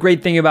 This is the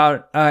great thing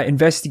about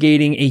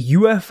investigating a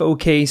UFO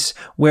case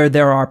where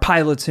there are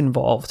pilots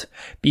involved.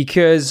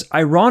 Because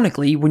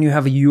ironically, when you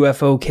have a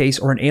UFO case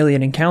or an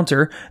alien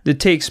encounter that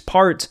takes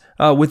part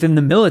within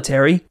the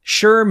military,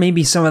 sure,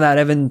 maybe some of that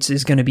evidence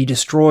is going to be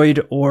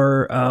destroyed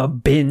or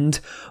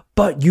binned,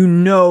 but you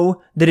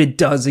know that it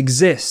does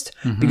exist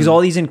because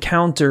all these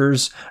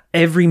encounters,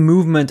 every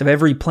movement of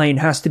every plane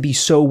has to be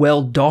so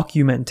well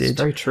documented. It's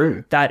very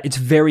true. That it's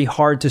very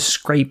hard to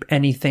scrape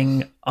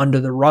anything under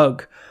the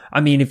rug.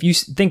 I mean, if you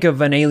think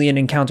of an alien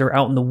encounter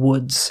out in the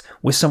woods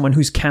with someone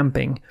who's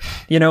camping,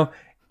 you know,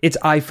 it's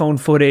iPhone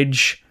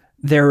footage.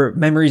 Their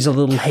memory's a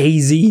little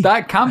hazy.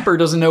 That camper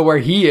doesn't know where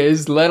he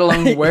is, let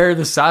alone where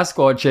the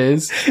Sasquatch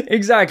is.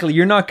 Exactly.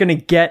 You're not going to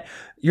get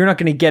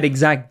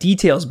exact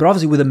details, but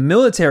obviously with a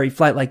military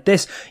flight like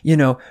this, you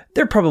know,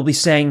 they're probably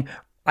saying,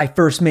 I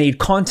first made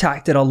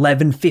contact at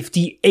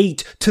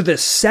 11:58 to the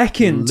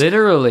second.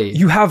 Literally.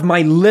 You have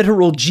my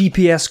literal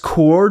GPS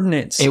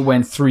coordinates. It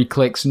went 3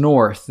 clicks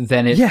north,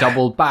 then it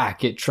doubled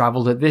back. It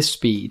traveled at this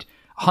speed.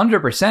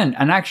 100%.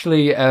 And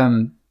actually,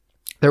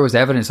 there was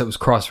evidence that was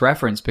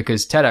cross-referenced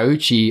because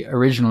Terauchi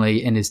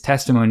originally in his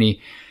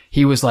testimony,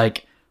 he was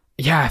like,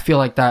 yeah, I feel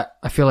like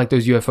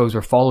those UFOs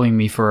were following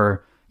me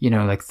for, you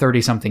know, like 30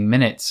 something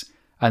minutes.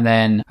 And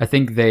then I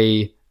think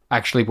they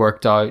actually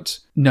worked out,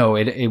 no,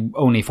 it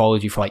only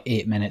followed you for like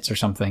 8 minutes or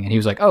something. And he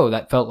was like, oh,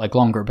 that felt like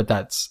longer, but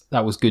that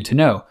was good to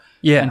know.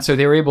 Yeah. And so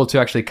they were able to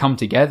actually come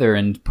together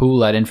and pool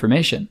that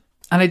information.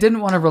 And I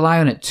didn't want to rely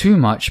on it too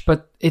much,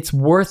 but it's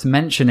worth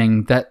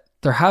mentioning that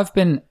there have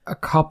been a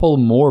couple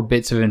more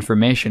bits of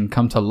information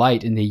come to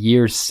light in the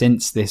years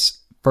since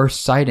this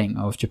first sighting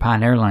of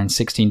Japan Airlines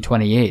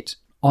 1628.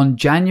 On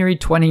January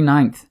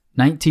 29th,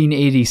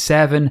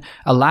 1987,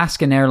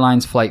 Alaskan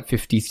Airlines Flight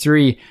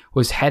 53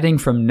 was heading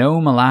from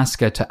Nome,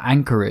 Alaska to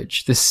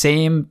Anchorage, the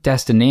same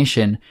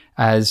destination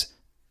as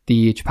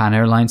the Japan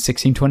Airlines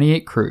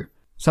 1628 crew.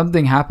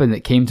 Something happened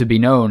that came to be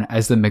known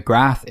as the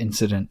McGrath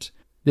incident.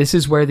 This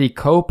is where the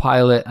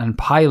co-pilot and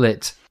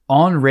pilot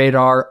on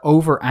radar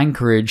over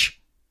Anchorage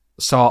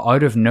saw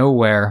out of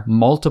nowhere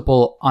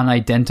multiple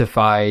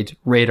unidentified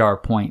radar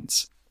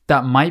points.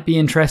 That might be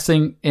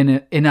interesting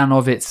in and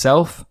of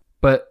itself,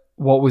 but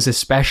what was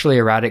especially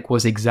erratic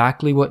was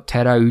exactly what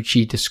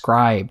Terauchi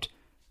described.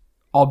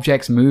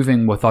 Objects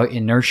moving without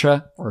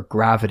inertia or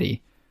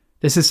gravity.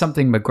 This is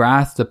something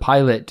McGrath, the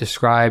pilot,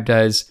 described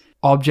as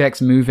objects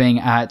moving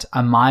at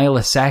a mile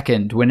a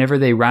second. Whenever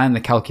they ran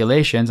the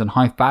calculations on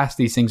how fast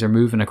these things are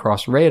moving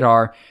across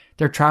radar,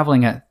 they're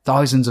traveling at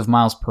thousands of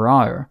miles per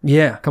hour.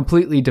 Yeah.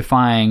 Completely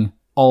defying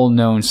all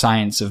known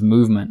science of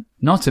movement.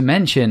 Not to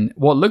mention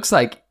what looks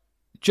like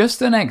just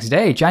the next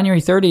day,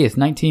 January 30th,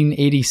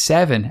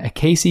 1987, a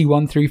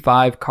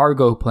KC-135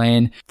 cargo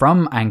plane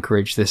from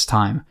Anchorage this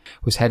time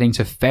was heading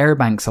to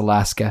Fairbanks,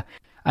 Alaska,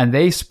 and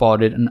they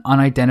spotted an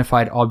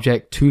unidentified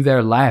object to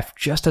their left,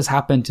 just as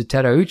happened to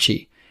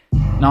Terauchi.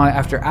 Now,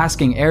 after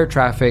asking air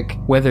traffic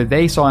whether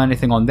they saw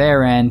anything on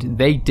their end,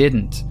 they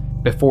didn't.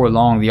 Before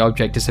long, the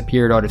object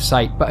disappeared out of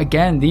sight. But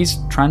again, these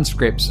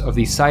transcripts of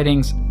these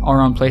sightings are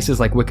on places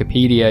like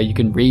Wikipedia. You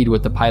can read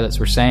what the pilots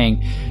were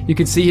saying. You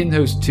can see in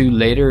those two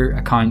later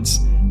accounts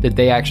that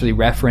they actually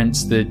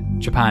reference the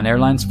Japan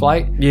Airlines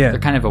flight. Yeah. They're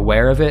kind of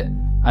aware of it.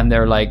 And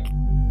they're like,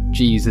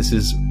 geez, this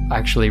is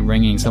actually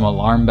ringing some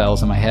alarm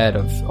bells in my head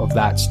of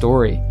that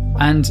story.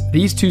 And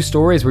these two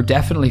stories were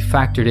definitely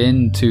factored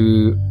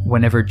into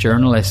whenever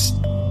journalists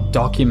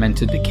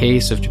documented the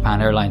case of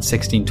Japan Airlines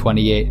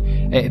 1628.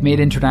 It made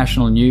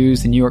international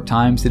news. The New York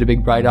Times did a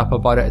big write-up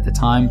about it at the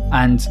time.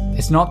 And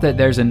it's not that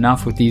there's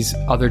enough with these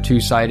other two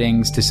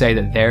sightings to say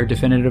that they're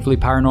definitively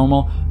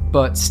paranormal,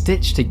 but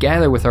stitched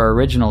together with our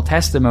original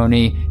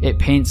testimony, it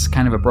paints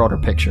kind of a broader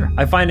picture.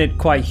 I find it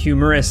quite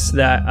humorous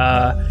that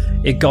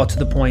it got to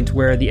the point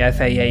where the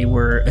FAA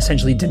were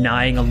essentially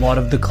denying a lot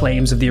of the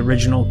claims of the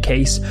original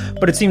case,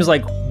 but it seems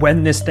like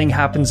when this thing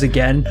happens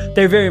again,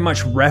 they very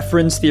much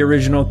reference the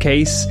original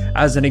case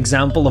as an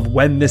example of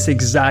when this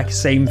exact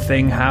same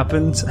thing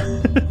happened,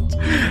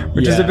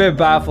 which is a bit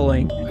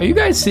baffling. Are you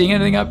guys seeing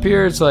anything up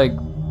here? It's like,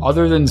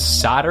 other than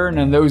Saturn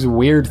and those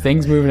weird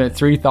things moving at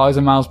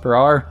 3,000 miles per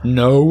hour?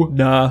 No.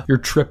 Nah. You're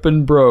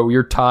tripping, bro.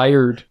 You're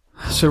tired.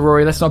 So,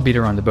 Rory, let's not beat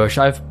around the bush.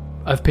 I've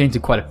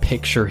painted quite a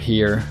picture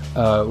here.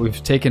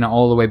 We've taken it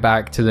all the way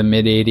back to the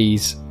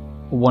mid-'80s.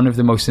 One of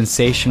the most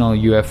sensational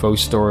UFO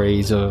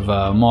stories of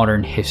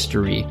modern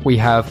history. We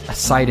have a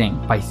sighting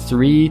by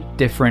 3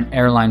 different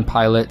airline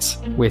pilots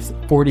with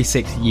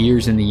 46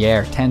 years in the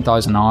air,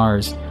 10,000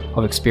 hours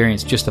of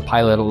experience, just a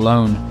pilot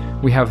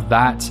alone. We have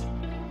that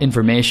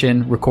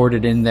information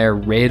recorded in their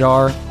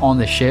radar on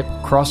the ship,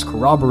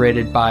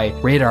 cross-corroborated by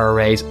radar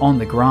arrays on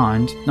the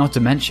ground, not to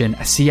mention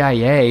a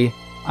CIA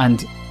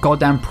and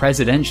goddamn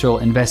presidential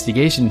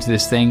investigation to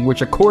this thing,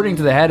 which according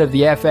to the head of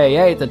the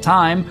FAA at the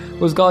time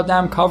was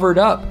goddamn covered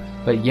up.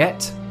 But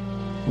yet,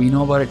 we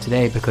know about it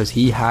today because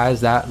he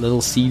has that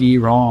little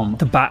CD-ROM.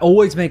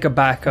 Always make a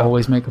backup.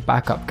 Always make a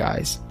backup,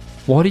 guys.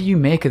 What do you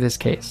make of this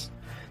case?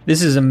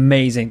 This is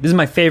amazing. This is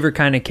my favorite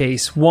kind of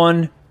case.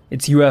 1,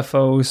 it's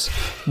UFOs.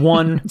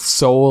 1,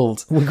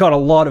 sold. We got a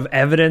lot of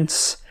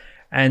evidence.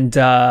 And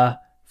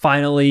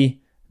finally,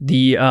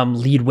 the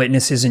lead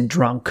witness isn't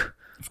drunk.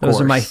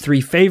 Those are my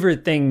 3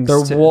 favorite things. There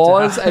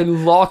was a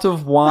lot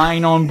of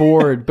wine on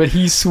board, but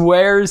he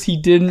swears he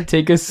didn't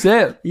take a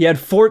sip. He had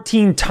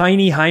 14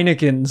 tiny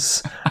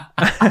Heinekens.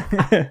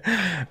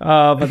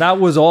 But that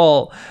was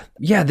all.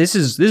 Yeah, this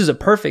is a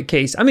perfect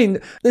case. I mean,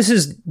 this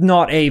is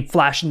not a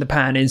flash in the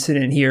pan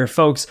incident here,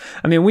 folks.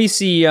 I mean, we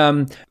see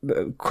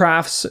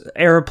crafts,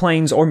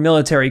 airplanes, or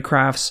military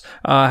crafts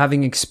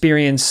having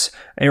experience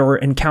or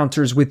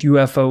encounters with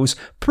UFOs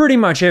pretty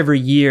much every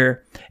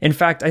year. In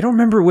fact, I don't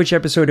remember which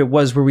episode it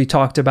was where we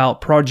talked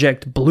about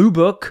Project Blue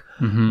Book,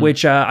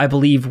 which I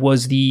believe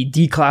was the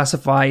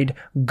declassified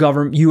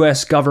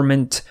U.S.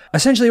 government,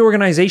 essentially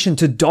organization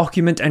to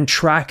document and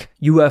track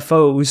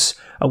UFOs,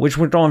 which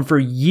went on for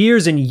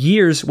years and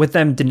years with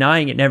them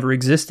denying it never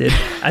existed.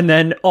 And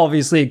then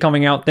obviously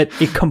coming out that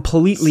it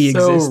completely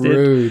existed.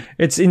 Rude.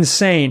 It's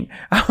insane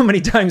how many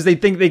times they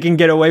think they can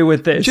get away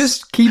with this.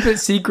 Just keep it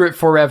secret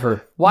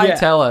forever. Why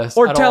tell us?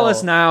 Or tell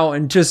us now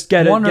and just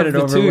get it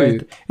over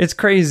with. It's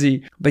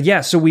crazy. But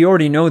yeah, so we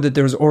already know that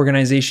there's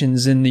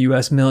organizations in the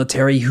US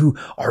military who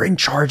are in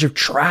charge of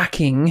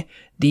tracking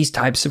these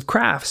types of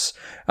crafts.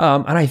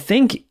 And I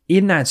think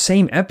in that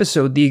same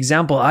episode, the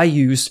example I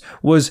used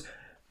was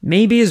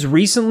maybe as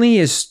recently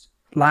as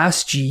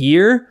last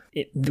year,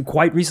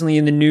 quite recently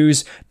in the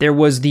news, there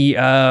was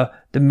the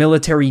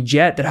military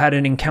jet that had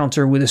an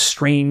encounter with a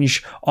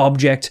strange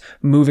object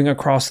moving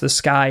across the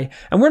sky.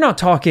 And we're not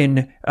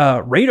talking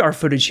radar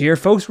footage here,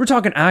 folks. We're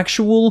talking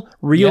actual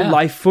real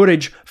life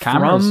footage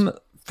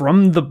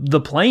from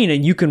the plane,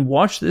 and you can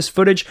watch this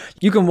footage.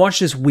 You can watch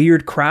this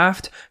weird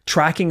craft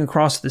tracking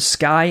across the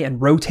sky and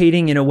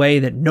rotating in a way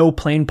that no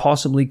plane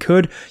possibly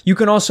could. You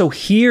can also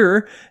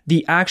hear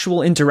the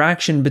actual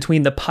interaction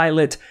between the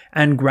pilot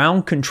and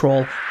ground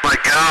control. My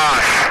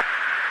gosh.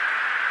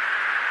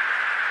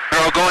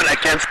 They're all going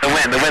against the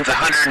wind. The wind's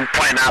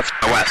 120 knots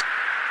from the west.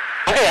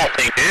 Look at that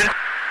thing, dude.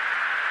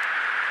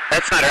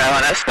 That's not our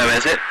LNS though,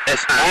 is it?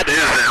 It's not. That is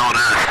the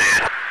LNS,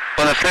 dude.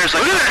 Well, if there's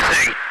look at that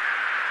thing.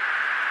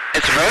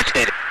 It's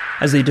rotating.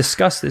 As they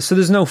discuss this. So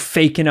there's no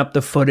faking up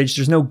the footage.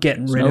 There's no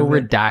getting rid of it. No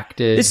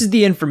redacted. This is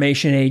the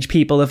information age,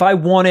 people. If I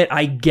want it,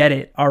 I get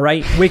it. All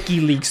right?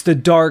 WikiLeaks, the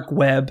dark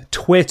web,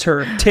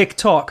 Twitter,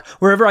 TikTok,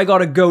 wherever I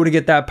gotta go to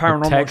get that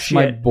paranormal text shit.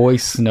 My boy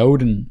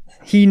Snowden.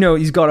 He knows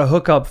he's got a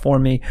hookup for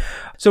me.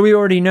 So we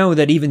already know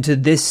that even to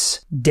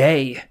this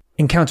day,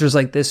 encounters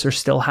like this are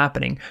still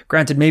happening.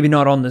 Granted, maybe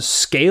not on the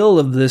scale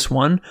of this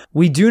one.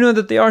 We do know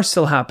that they are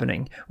still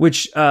happening,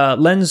 which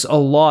lends a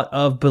lot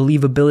of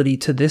believability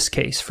to this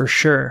case for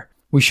sure.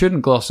 We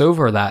shouldn't gloss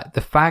over that.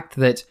 The fact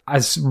that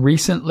as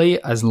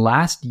recently as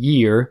last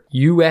year,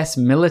 US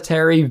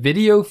military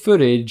video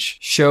footage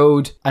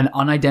showed an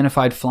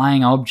unidentified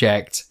flying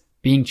object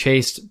being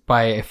chased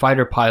by a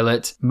fighter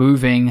pilot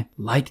moving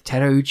like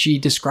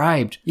Terauchi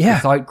described,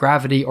 without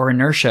gravity or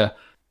inertia.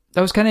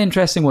 That was kind of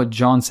interesting what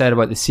John said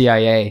about the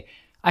CIA.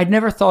 I'd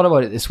never thought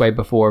about it this way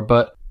before,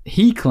 but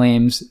he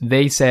claims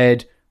they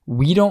said,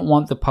 we don't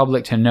want the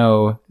public to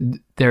know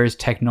there is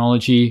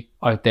technology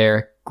out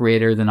there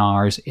greater than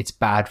ours. It's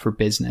bad for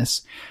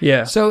business.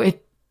 Yeah. So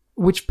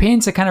which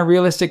paints a kind of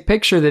realistic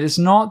picture that it's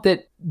not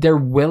that they're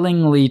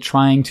willingly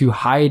trying to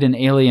hide an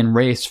alien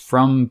race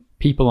from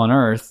people on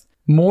Earth,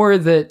 more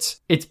that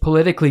it's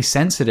politically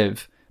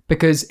sensitive.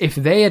 Because if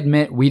they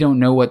admit we don't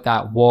know what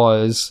that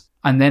was,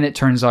 and then it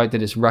turns out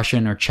that it's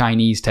Russian or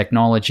Chinese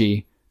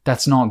technology,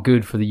 that's not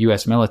good for the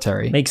US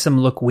military. Makes them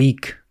look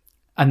weak.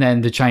 And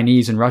then the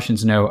Chinese and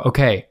Russians know,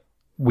 okay,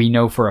 we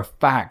know for a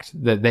fact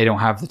that they don't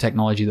have the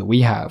technology that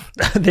we have.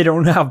 They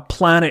don't have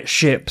planet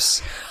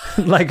ships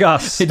like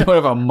us. They don't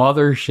have a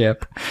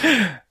mothership,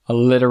 a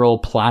literal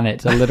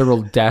planet, a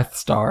literal Death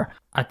Star.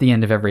 At the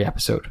end of every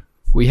episode,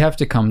 we have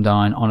to come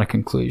down on a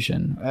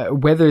conclusion.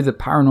 Whether the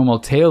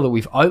paranormal tale that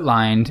we've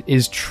outlined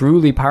is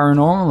truly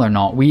paranormal or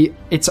not,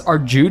 it's our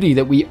duty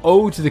that we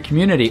owe to the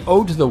community,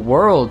 owe to the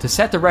world, to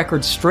set the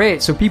record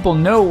straight so people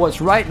know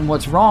what's right and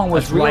what's wrong,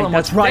 what's real and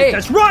what's fake.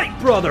 That's right,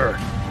 brother!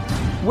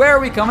 Where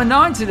are we coming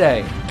down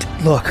today?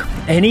 Look,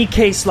 any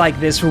case like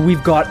this where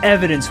we've got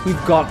evidence,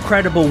 we've got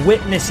credible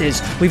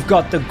witnesses, we've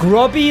got the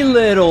grubby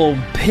little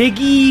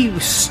piggy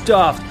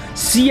stuffed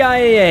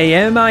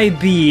CIA,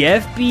 MIB,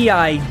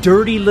 FBI,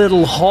 dirty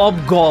little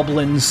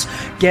hobgoblins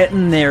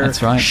getting their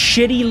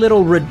shitty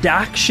little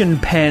redaction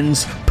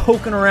pens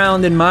poking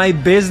around in my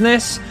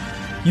business,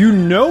 you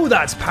know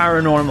that's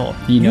paranormal.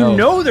 You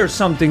know there's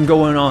something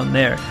going on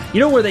there. You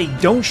know where they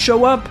don't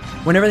show up?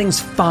 When everything's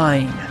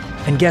fine.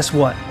 And guess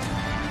what?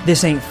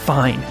 This ain't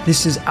fine.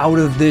 This is out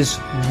of this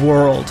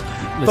world.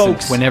 Listen,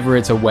 folks, whenever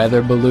it's a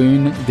weather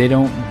balloon,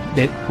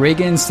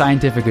 Reagan's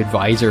scientific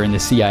advisor and the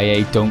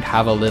CIA don't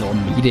have a little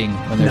meeting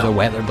when there's a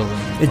weather balloon.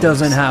 It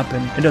doesn't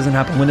happen. It doesn't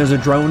happen. When there's a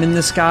drone in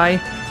the sky,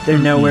 they're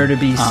nowhere to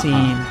be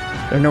seen.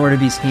 They're nowhere to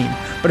be seen.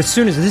 But as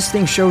soon as this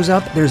thing shows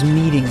up, there's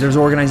meetings, there's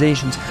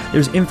organizations,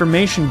 there's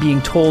information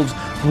being told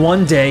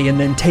one day and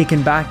then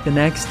taken back the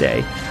next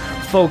day.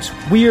 Folks,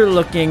 we are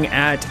looking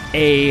at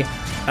a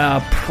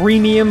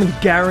premium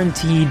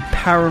guaranteed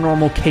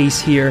paranormal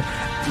case here.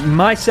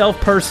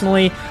 Myself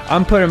personally,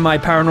 I'm putting my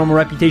paranormal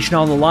reputation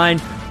on the line.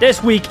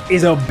 This week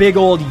is a big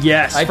old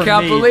yes. I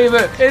can't believe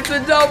it. It's a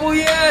double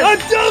yes. A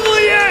double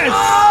yes.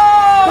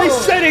 Oh! They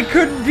said it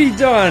couldn't be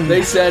done.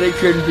 They said it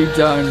couldn't be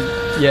done.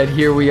 Yet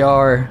here we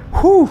are.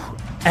 Whew.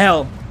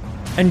 Hell.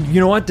 And you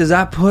know what? Does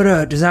that put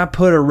a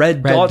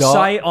red dot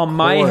sight on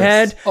my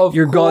head?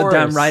 You're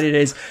goddamn right it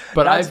is.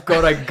 But I've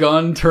got a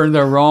gun turned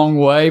the wrong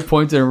way,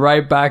 pointing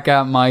right back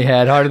at my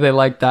head. How do they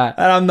like that?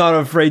 And I'm not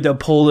afraid to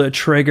pull the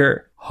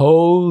trigger.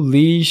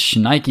 Holy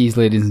shnikes,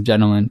 ladies and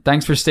gentlemen.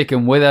 Thanks for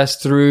sticking with us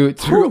through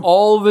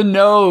all the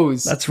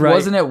no's. That's right.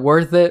 Wasn't it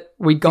worth it?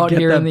 We got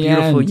here in the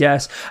end.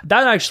 Yes.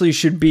 That actually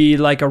should be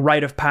like a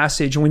rite of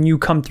passage. When you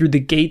come through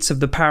the gates of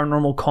the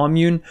paranormal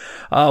commune,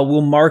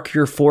 we'll mark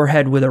your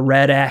forehead with a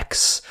red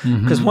X.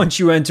 Because once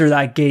you enter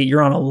that gate,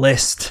 you're on a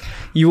list.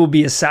 You will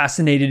be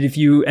assassinated if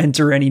you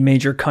enter any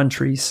major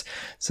countries.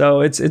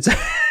 So it's it's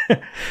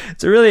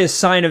really a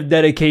sign of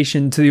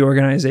dedication to the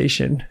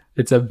organization.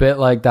 It's a bit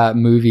like that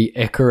movie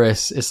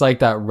Icarus. It's like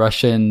that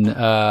Russian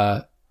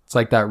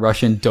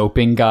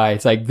doping guy.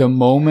 It's like the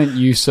moment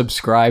you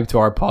subscribe to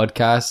our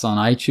podcasts on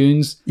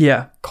iTunes,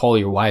 call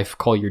your wife,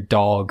 call your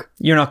dog.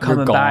 You're not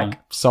coming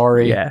back.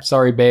 Sorry.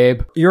 Sorry,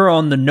 babe. You're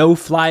on the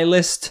no-fly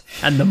list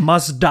and the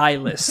must-die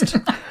list.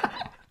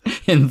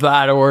 In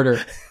that order.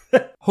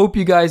 Hope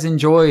you guys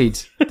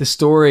enjoyed the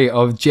story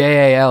of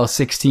JAL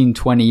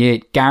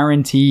 1628,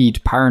 guaranteed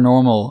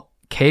paranormal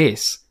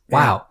case.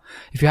 Wow.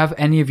 If you have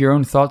any of your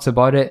own thoughts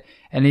about it,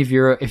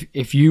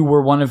 if you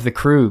were one of the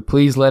crew,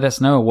 please let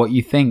us know what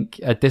you think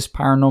at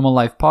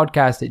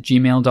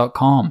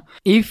thisparanormallifepodcast@gmail.com.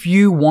 If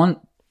you want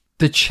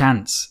the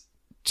chance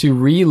to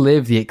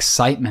relive the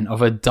excitement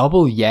of a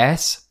double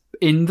yes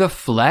in the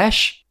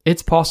flesh,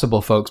 it's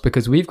possible, folks,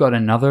 because we've got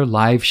another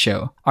live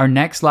show. Our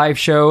next live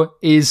show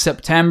is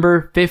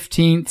September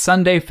 15th,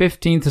 Sunday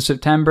 15th of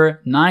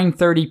September,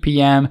 9:30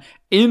 p.m.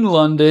 in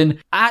London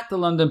at the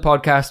London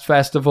Podcast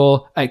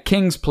Festival at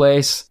King's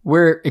Place.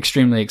 We're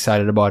extremely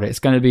excited about it. It's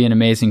going to be an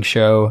amazing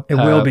show. It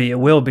will be. It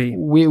will be.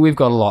 We've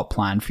got a lot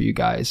planned for you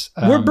guys.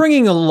 We're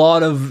bringing a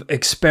lot of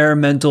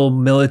experimental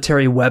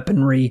military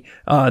weaponry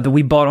that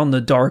we bought on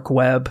the dark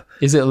web.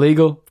 Is it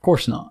legal? Of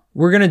course not.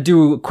 We're going to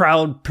do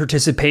crowd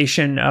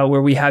participation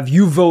where we have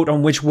you vote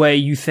on which way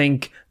you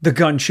think the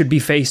gun should be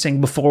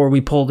facing before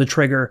we pull the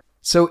trigger.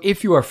 So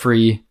if you are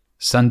free,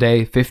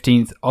 Sunday,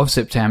 15th of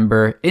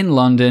September in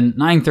London,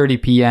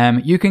 9:30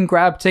 p.m. You can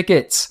grab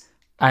tickets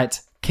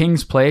at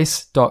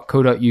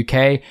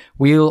kingsplace.co.uk.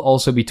 We'll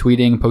also be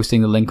tweeting,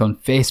 posting the link on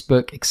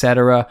Facebook,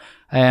 etc.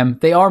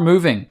 They are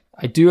moving.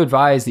 I do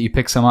advise that you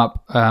pick some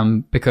up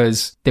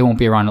because they won't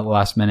be around at the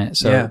last minute.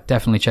 So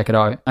definitely check it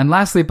out. And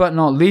lastly, but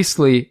not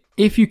leastly,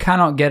 if you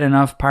cannot get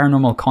enough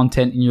paranormal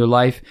content in your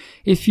life,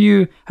 if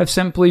you have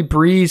simply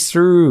breezed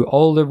through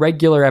all the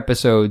regular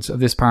episodes of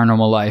This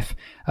Paranormal Life,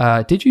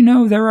 did you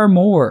know there are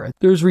more?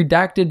 There's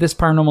redacted This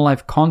Paranormal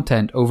Life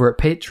content over at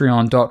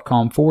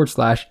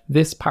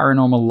patreon.com/This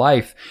Paranormal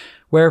Life,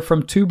 where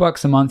from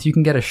 $2 a month, you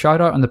can get a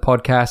shout out on the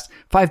podcast.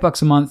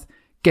 $5 a month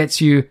gets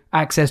you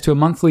access to a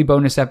monthly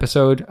bonus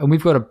episode, and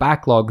we've got a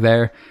backlog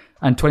there.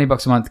 And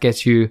 $20 a month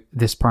gets you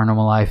This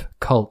Paranormal Life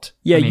cult.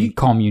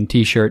 Commune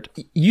t-shirt.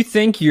 You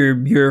think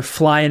you're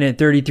flying at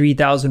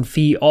 33,000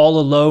 feet all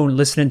alone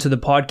listening to the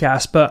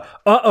podcast, but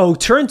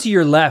turn to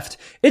your left.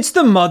 It's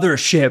the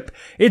mothership.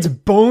 It's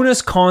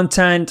bonus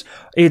content.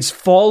 It's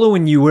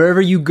following you wherever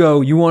you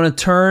go. You want to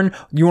turn,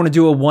 you want to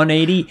do a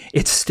 180,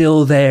 it's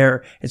still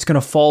there. It's going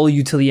to follow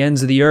you to the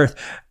ends of the earth.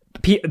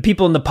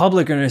 people in the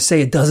public are going to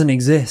say it doesn't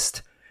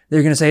exist.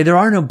 They're going to say there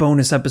are no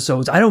bonus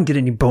episodes. I don't get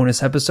any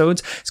bonus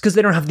episodes. It's because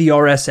they don't have the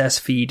RSS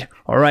feed.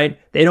 All right.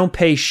 They don't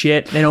pay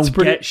shit. They don't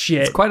get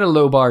shit. It's quite a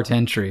low bar to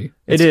entry.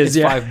 It's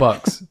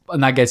 $5,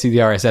 and that gets you the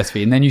RSS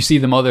feed. And then you see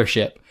the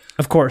mothership.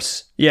 Of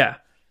course. Yeah.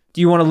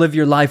 Do you want to live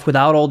your life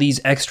without all these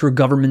extra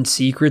government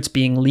secrets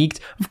being leaked?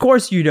 Of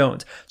course you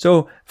don't.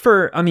 So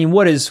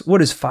what is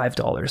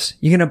 $5?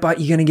 You're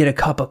going to get a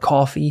cup of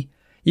coffee.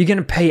 You're going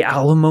to pay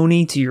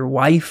alimony to your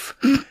wife.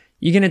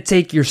 You're going to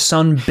take your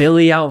son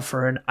Billy out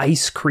for an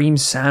ice cream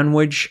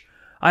sandwich.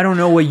 I don't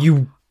know what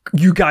you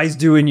guys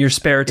do in your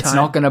spare time. It's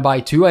not going to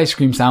buy 2 ice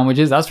cream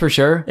sandwiches, that's for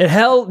sure. To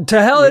hell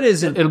it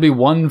isn't. It'll be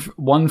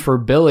one for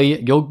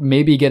Billy. You'll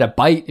maybe get a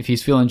bite if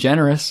he's feeling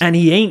generous. And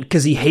he ain't,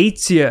 because he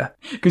hates you.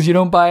 Because you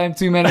don't buy him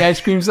too many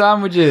ice cream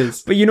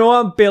sandwiches. But you know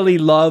what Billy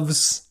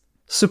loves?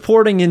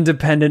 Supporting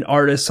independent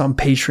artists on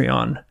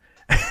Patreon.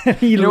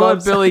 You know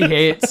what Billy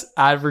hates?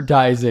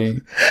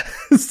 Advertising.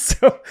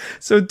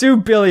 So do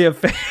Billy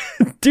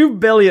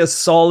a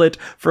solid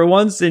for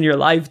once in your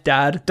life,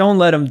 Dad. Don't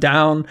let him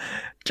down.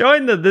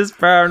 Join the This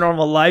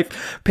Paranormal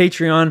Life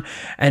Patreon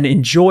and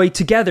enjoy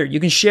together. You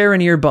can share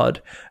an earbud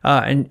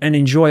and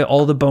enjoy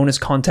all the bonus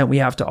content we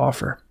have to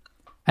offer.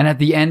 And at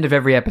the end of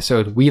every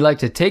episode, we like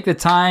to take the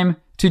time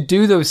to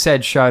do those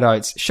said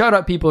shout-outs. Shout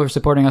out people who are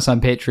supporting us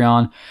on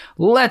Patreon.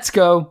 Let's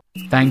go.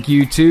 Thank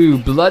you to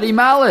Bloody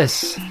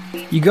Malice.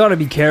 You gotta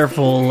be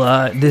careful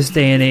this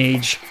day and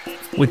age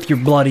with your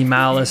Bloody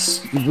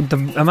Malice. With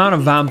the amount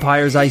of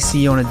vampires I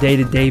see on a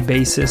day-to-day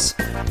basis,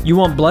 you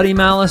want Bloody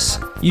Malice,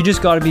 you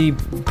just gotta be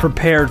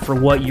prepared for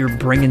what you're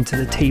bringing to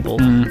the table,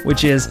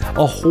 which is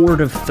a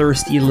horde of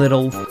thirsty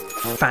little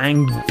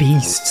fanged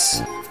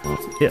beasts.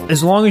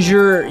 As long as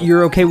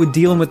you're okay with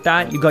dealing with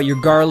that, you got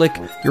your garlic,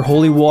 your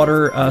holy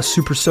water,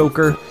 super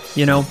soaker,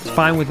 it's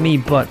fine with me,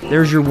 but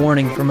there's your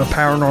warning from a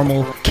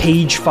paranormal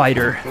cage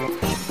fighter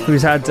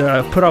who's had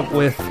to put up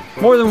with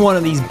more than one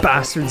of these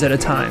bastards at a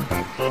time.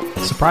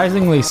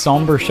 Surprisingly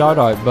somber shout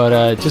out,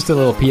 but just a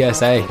little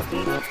PSA.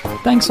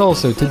 Thanks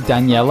also to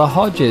Daniela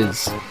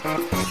Hodges.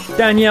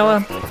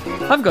 Daniela,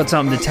 I've got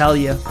something to tell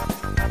you.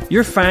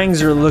 Your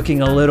fangs are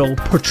looking a little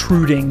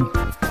protruding,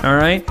 all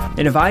right?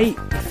 And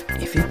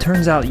if it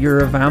turns out you're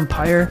a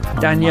vampire,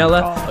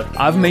 Daniela,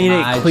 I've made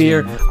it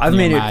clear. I've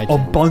made it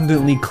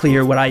abundantly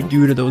clear what I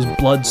do to those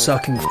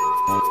blood-sucking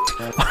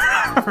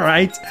all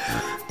right?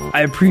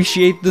 I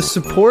appreciate the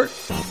support,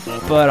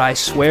 but I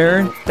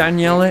swear,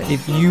 Daniela,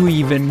 if you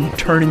even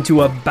turn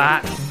into a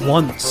bat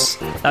once,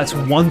 that's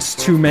once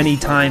too many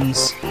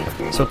times.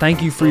 So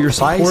thank you for your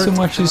support. If I so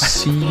much as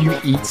see you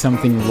eat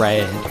something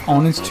red,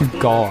 honest to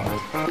God,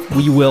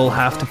 we will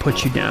have to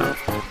put you down.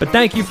 But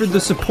thank you for the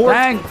support.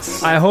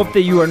 Thanks. I hope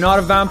that you are not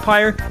a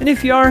vampire, and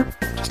if you are,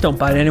 just don't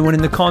bite anyone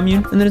in the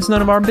commune, and then it's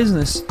none of our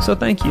business. So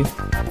thank you.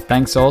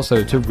 Thanks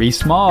also to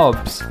Reese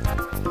Mobs.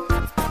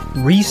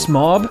 Reese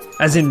Mob?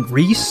 As in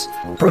Reese?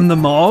 From the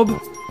mob?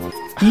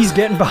 He's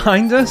getting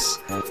behind us?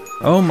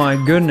 Oh my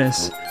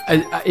goodness.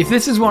 If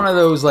this is one of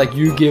those, like,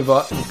 you give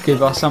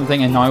us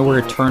something and now we're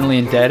eternally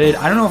indebted,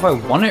 I don't know if I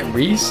want it,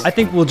 Reese. I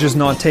think we'll just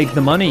not take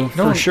the money,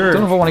 for sure. I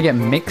don't know if I want to get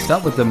mixed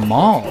up with the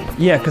mob.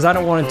 Yeah, because I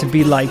don't want it to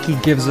be like he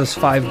gives us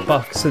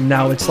 $5 and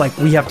now it's like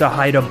we have to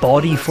hide a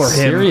body for him.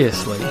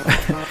 Seriously.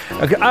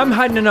 Okay, I'm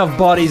hiding enough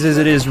bodies as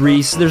it is,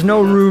 Reese. There's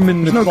no room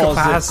in the closet.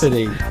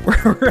 Capacity.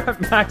 We're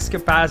at max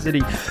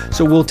capacity.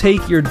 So we'll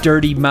take your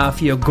dirty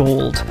mafia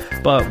gold,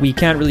 but we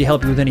can't really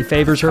help you with any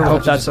favors. Sure, I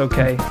hope that's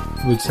okay.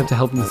 We'll just have to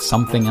help you with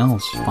something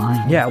else.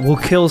 Fine. Yeah, we'll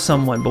kill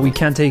someone, but we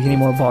can't take any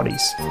more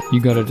bodies. You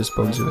gotta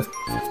dispose of it.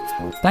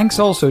 Thanks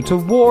also to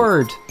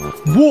Ward.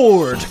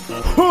 Ward!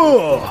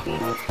 Huh.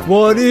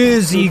 What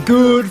is he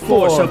good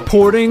for?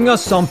 Supporting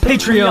us on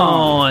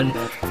Patreon.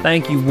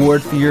 Thank you,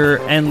 Ward, for your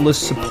endless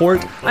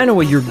support. I know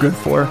what you're good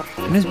for.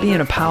 And it's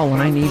being a pal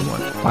when I need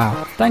one.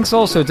 Wow. Thanks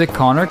also to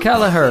Connor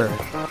Kelleher.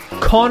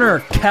 Connor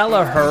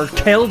Kelleher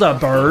killed a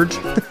bird.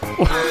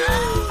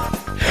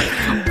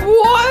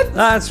 What?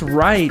 That's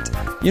right.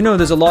 You know,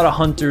 there's a lot of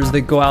hunters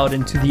that go out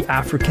into the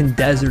African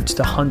deserts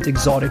to hunt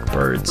exotic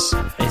birds.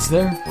 Is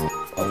there?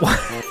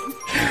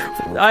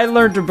 I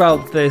learned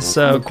about this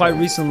quite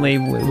recently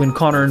when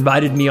Connor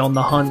invited me on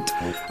the hunt.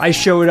 I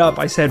showed up.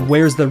 I said,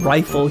 "Where's the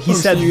rifle?" He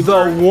said,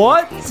 "The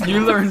what?"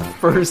 You learned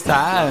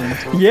firsthand.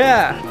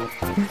 Yeah.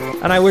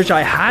 And I wish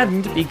I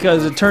hadn't,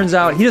 because it turns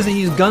out he doesn't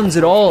use guns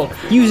at all.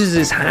 He uses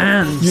his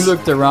hands. You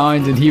looked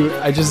around and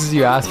just as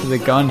you asked for the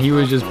gun, he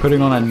was just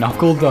putting on a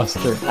knuckle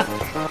duster.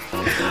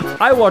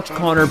 I watched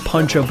Connor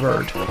punch a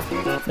bird.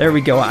 There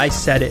we go. I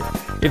said it.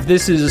 If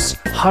this is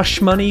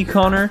hush money,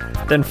 Connor,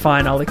 then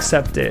fine, I'll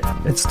accept it.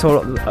 It's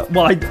total.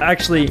 Well,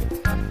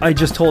 I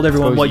just told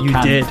everyone what you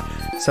did,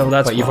 so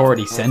that's. But you've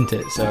already sent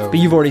it, so. But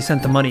you've already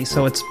sent the money,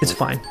 so it's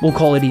fine. We'll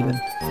call it even.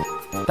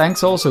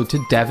 Thanks also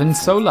to Devin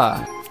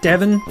Sola.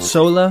 Devin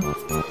Sola,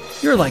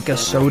 you're like a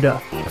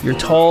soda. You're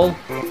tall,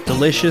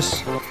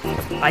 delicious,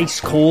 ice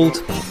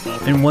cold,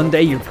 and one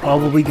day you're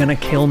probably gonna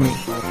kill me.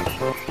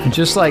 And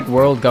just like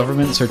world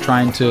governments are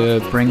trying to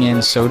bring in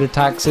soda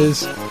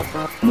taxes,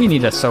 we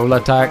need a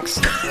solar tax.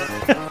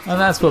 And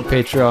that's what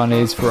Patreon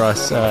is for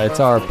us. It's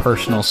our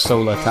personal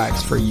solar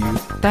tax for you.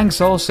 Thanks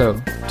also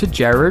to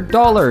Jared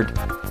Dollard.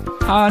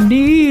 I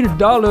need a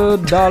dollar.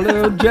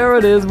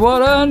 Jared is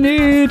what I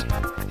need.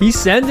 He's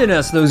sending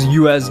us those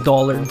US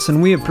dollars,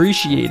 and we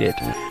appreciate it.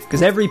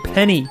 Because every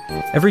penny,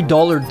 every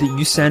dollar that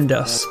you send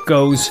us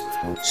goes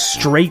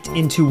straight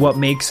into what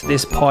makes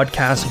this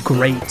podcast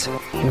great.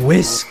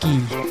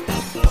 Whiskey,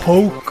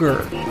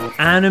 poker,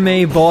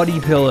 anime body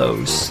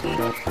pillows.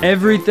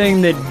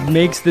 Everything that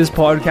makes this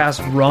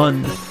podcast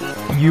run,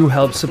 you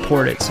help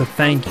support it, so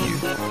thank you.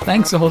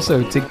 Thanks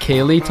also to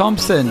Kaylee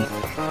Thompson.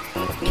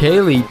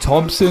 Kaylee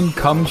Thompson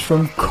comes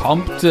from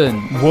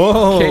Compton.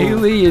 Whoa.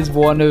 Kaylee is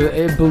one of,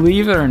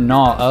 believe it or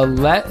not,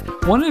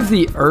 one of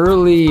the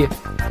early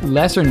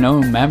lesser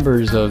known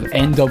members of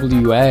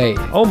NWA.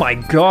 Oh my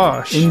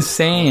gosh.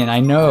 Insane, I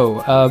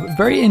know.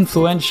 Very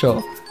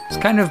influential. It's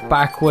kind of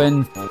back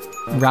when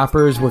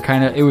rappers were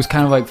it was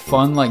kind of like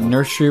fun, like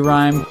nursery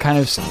rhyme kind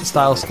of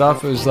style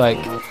stuff. It was like,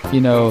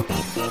 you know,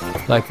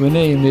 like, my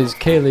name is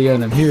Kaylee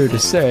and I'm here to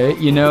say,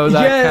 you know,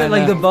 that kinda,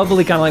 like the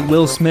bubbly kind of like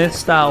Will Smith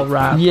style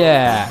rap.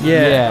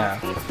 Yeah.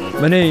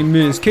 My name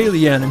is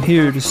Kaylee and I'm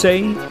here to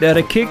say that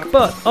I kick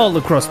butt all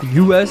across the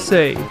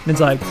USA. And it's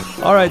like,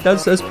 all right,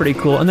 that's pretty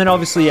cool. And then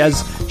obviously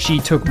as she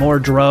took more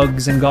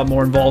drugs and got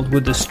more involved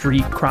with the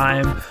street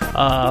crime,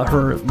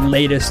 her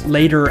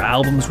later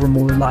albums were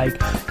more like,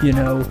 you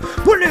know,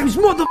 my name's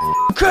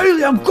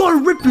Kaylee, I'm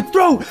gonna rip your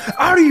throat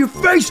out of your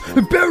face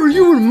and bury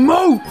you in a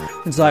moat.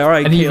 It's like, all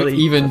right, and Kaylee.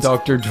 Even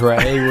Dr.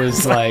 Dre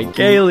was like,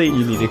 Kaylee,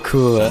 you need to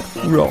cool it.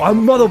 Bro,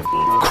 I'm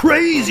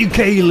crazy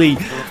Kaylee.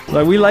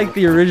 Like, we like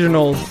the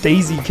original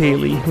Daisy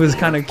Kaylee, who was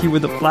kind of cute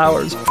with the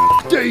flowers.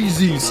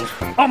 Daisies,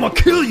 I'ma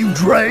kill you,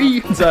 Dre.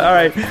 It's like, all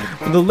right,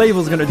 the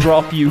label's gonna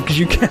drop you because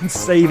you can't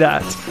say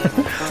that.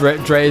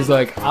 Dre's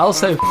like, I'll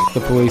say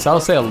the police. I'll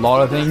say a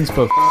lot of things,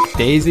 but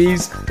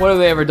daisies, what have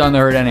they ever done to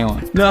hurt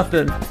anyone?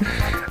 Nothing.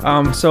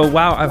 So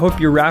wow, I hope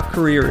your rap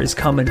career is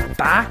coming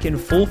back in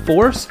full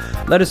force.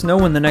 Let us know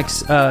when the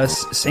next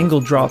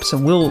single drops,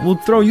 and we'll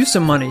throw you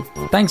some money.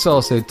 Thanks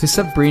also to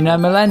Sabrina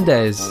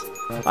Melendez.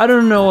 I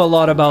don't know a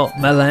lot about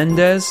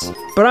Melendez,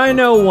 but I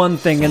know one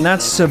thing, and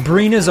that's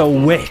Sabrina's a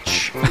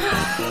witch.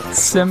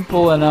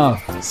 Simple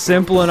enough.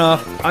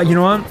 You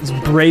know what? It's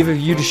brave of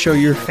you to show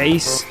your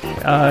face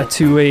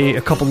to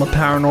a couple of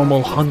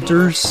paranormal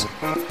hunters.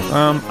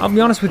 I'll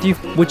be honest with you,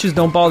 witches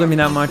don't bother me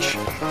that much.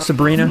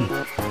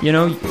 Sabrina, you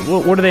know,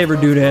 what do they ever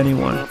do to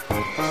anyone?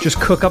 Just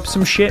cook up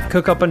some shit,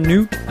 cook up a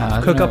newt,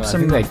 I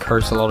think they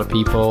curse a lot of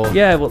people.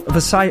 Yeah, well,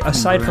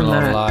 aside from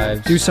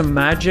that, do some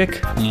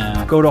magic.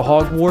 Yeah. Go to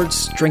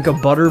Hogwarts, drink a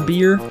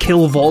butterbeer,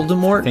 kill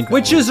Voldemort.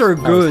 Witches are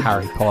good.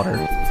 Harry Potter.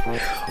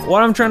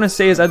 What I'm trying to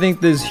say is I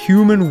think this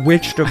human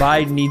witch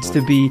divide needs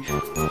to be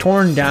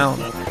torn down.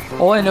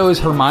 All I know is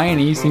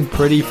Hermione seemed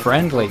pretty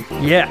friendly.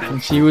 Yeah.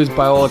 And she was,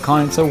 by all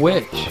accounts, a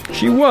witch.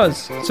 She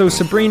was. So,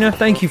 Sabrina,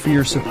 thank you for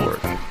your support.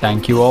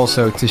 Thank you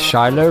also to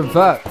Shyler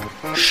Vuck.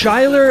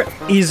 Shyler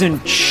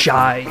isn't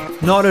shy.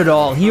 Not at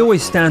all. He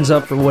always stands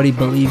up for what he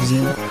believes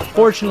in.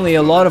 Fortunately,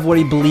 a lot of what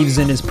he believes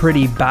in is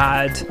pretty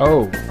bad.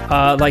 Oh.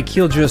 Like,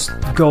 he'll just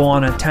go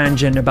on a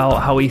tangent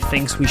about how he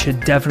thinks we should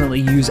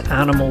definitely use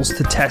animals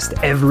to test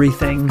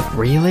everything.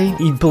 Really?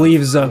 He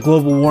believes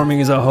global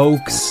warming is a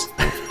hoax.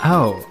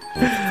 Oh.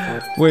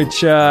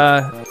 Which, you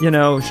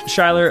know,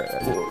 Shyler,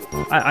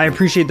 I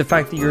appreciate the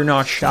fact that you're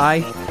not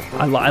shy.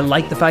 I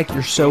like the fact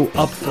you're so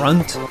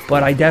upfront,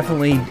 but I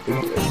definitely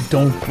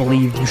don't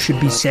believe you should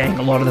be saying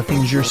a lot of the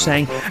things you're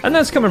saying. And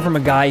that's coming from a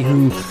guy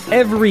who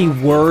every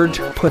word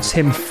puts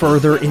him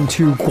further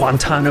into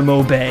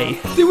Guantanamo Bay.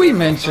 Did we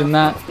mention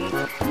that?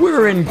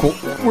 We're in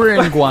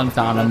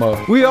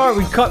Guantanamo. We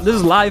cut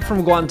this live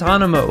from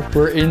Guantanamo.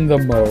 We're in the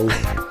mo.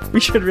 We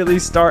should really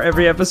start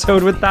every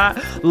episode with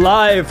that.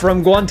 Live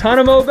from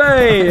Guantanamo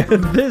Bay,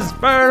 this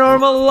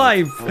paranormal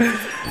life.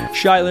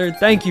 Shyler,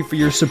 thank you for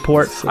your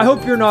support. I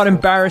hope you're not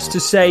embarrassed to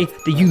say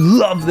that you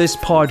love this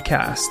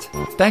podcast.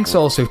 Thanks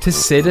also to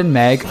Sid and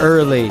Meg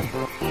Early.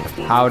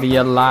 How do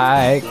you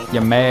like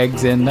your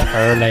Megs in the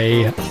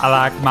early? I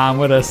like mine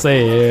with a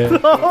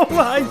Sid. Oh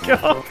my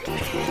god.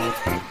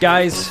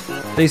 Guys,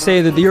 they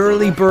say that the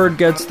early bird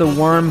gets the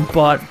worm,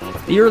 but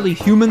the early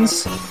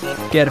humans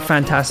get a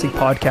fantastic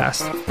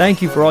podcast.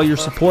 Thank you for all your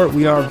support.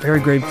 We are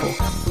very grateful.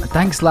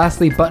 Thanks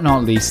lastly, but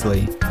not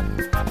leastly,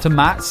 to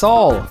Matt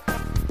Saul.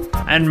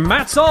 And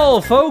Matt's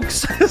all,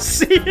 folks.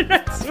 See you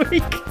next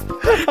week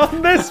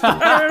on This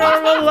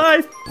Paranormal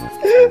Life.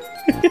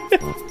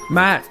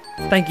 Matt,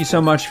 thank you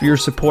so much for your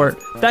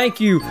support. Thank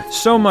you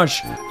so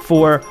much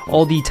for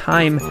all the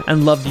time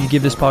and love that you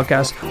give this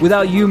podcast.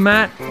 Without you,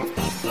 Matt,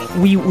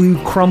 we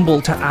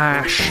crumble to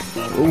ash.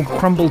 We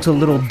crumble to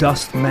little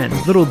dust men,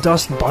 little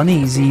dust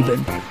bunnies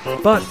even.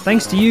 But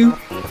thanks to you,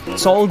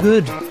 it's all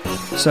good.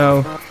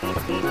 So,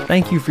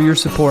 thank you for your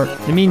support.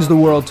 It means the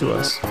world to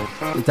us.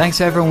 Thanks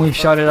to everyone we've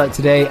shouted out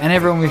today, and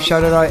everyone we've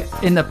shouted out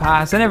in the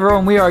past, and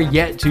everyone we are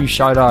yet to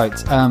shout out.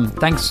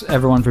 Thanks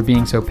everyone for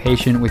being so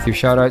patient with your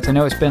shout outs. I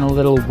know it's been a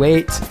little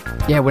wait.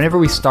 Yeah, whenever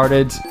we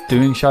started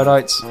doing shout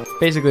outs,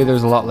 basically there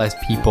was a lot less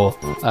people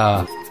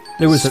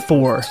There was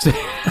 4.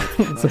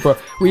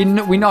 We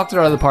knocked it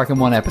out of the park in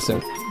one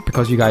episode.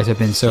 Because you guys have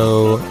been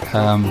so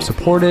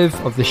supportive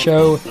of the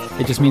show,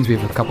 it just means we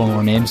have a couple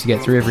more names to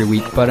get through every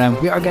week.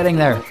 But we are getting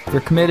there.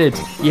 We're committed.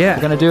 Yeah.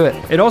 We're going to do it.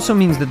 It also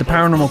means that the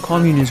paranormal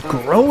commune is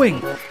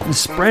growing and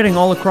spreading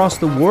all across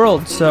the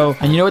world. So,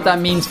 and you know what that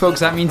means,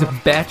 folks? That means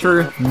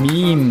better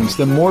memes.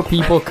 The more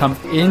people come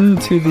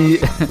into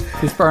this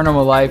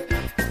Paranormal Life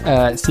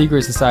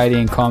secret society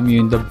and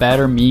commune, the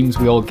better memes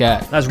we all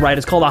get. That's right.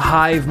 It's called a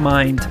hive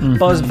mind.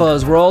 Buzz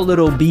buzz. We're all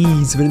little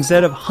bees, but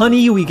instead of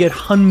honey, we get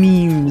hun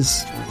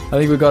memes. I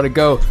think we gotta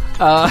go.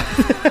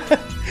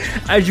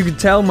 As you can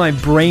tell, my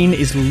brain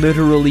is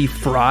literally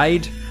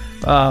fried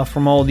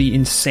from all the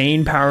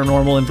insane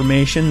paranormal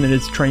information that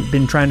it's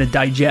been trying to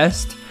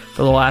digest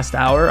for the last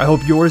hour. I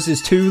hope yours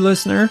is too,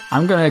 listener.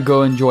 I'm gonna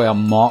go enjoy a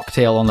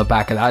mocktail on the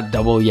back of that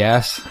double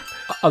yes.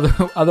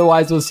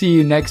 Otherwise, we'll see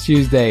you next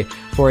Tuesday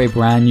for a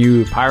brand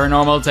new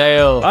Paranormal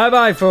Tale.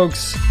 Bye-bye,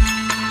 folks.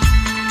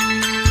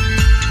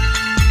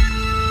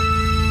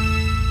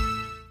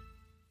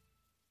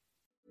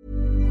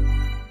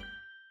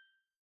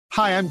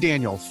 Hi, I'm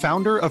Daniel,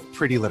 founder of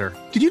Pretty Litter.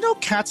 Did you know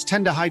cats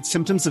tend to hide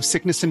symptoms of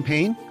sickness and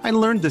pain? I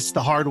learned this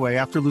the hard way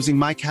after losing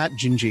my cat,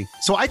 Gingy.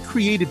 So I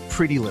created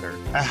Pretty Litter,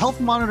 a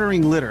health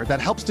monitoring litter that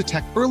helps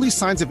detect early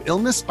signs of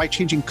illness by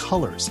changing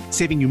colors,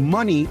 saving you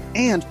money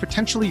and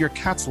potentially your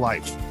cat's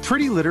life.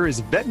 Pretty Litter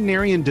is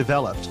veterinarian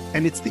developed,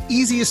 and it's the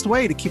easiest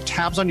way to keep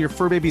tabs on your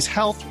fur baby's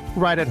health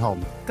right at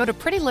home. Go to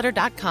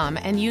prettylitter.com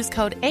and use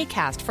code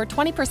ACAST for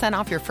 20%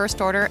 off your first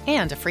order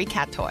and a free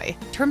cat toy.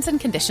 Terms and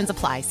conditions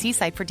apply. See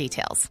site for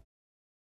details.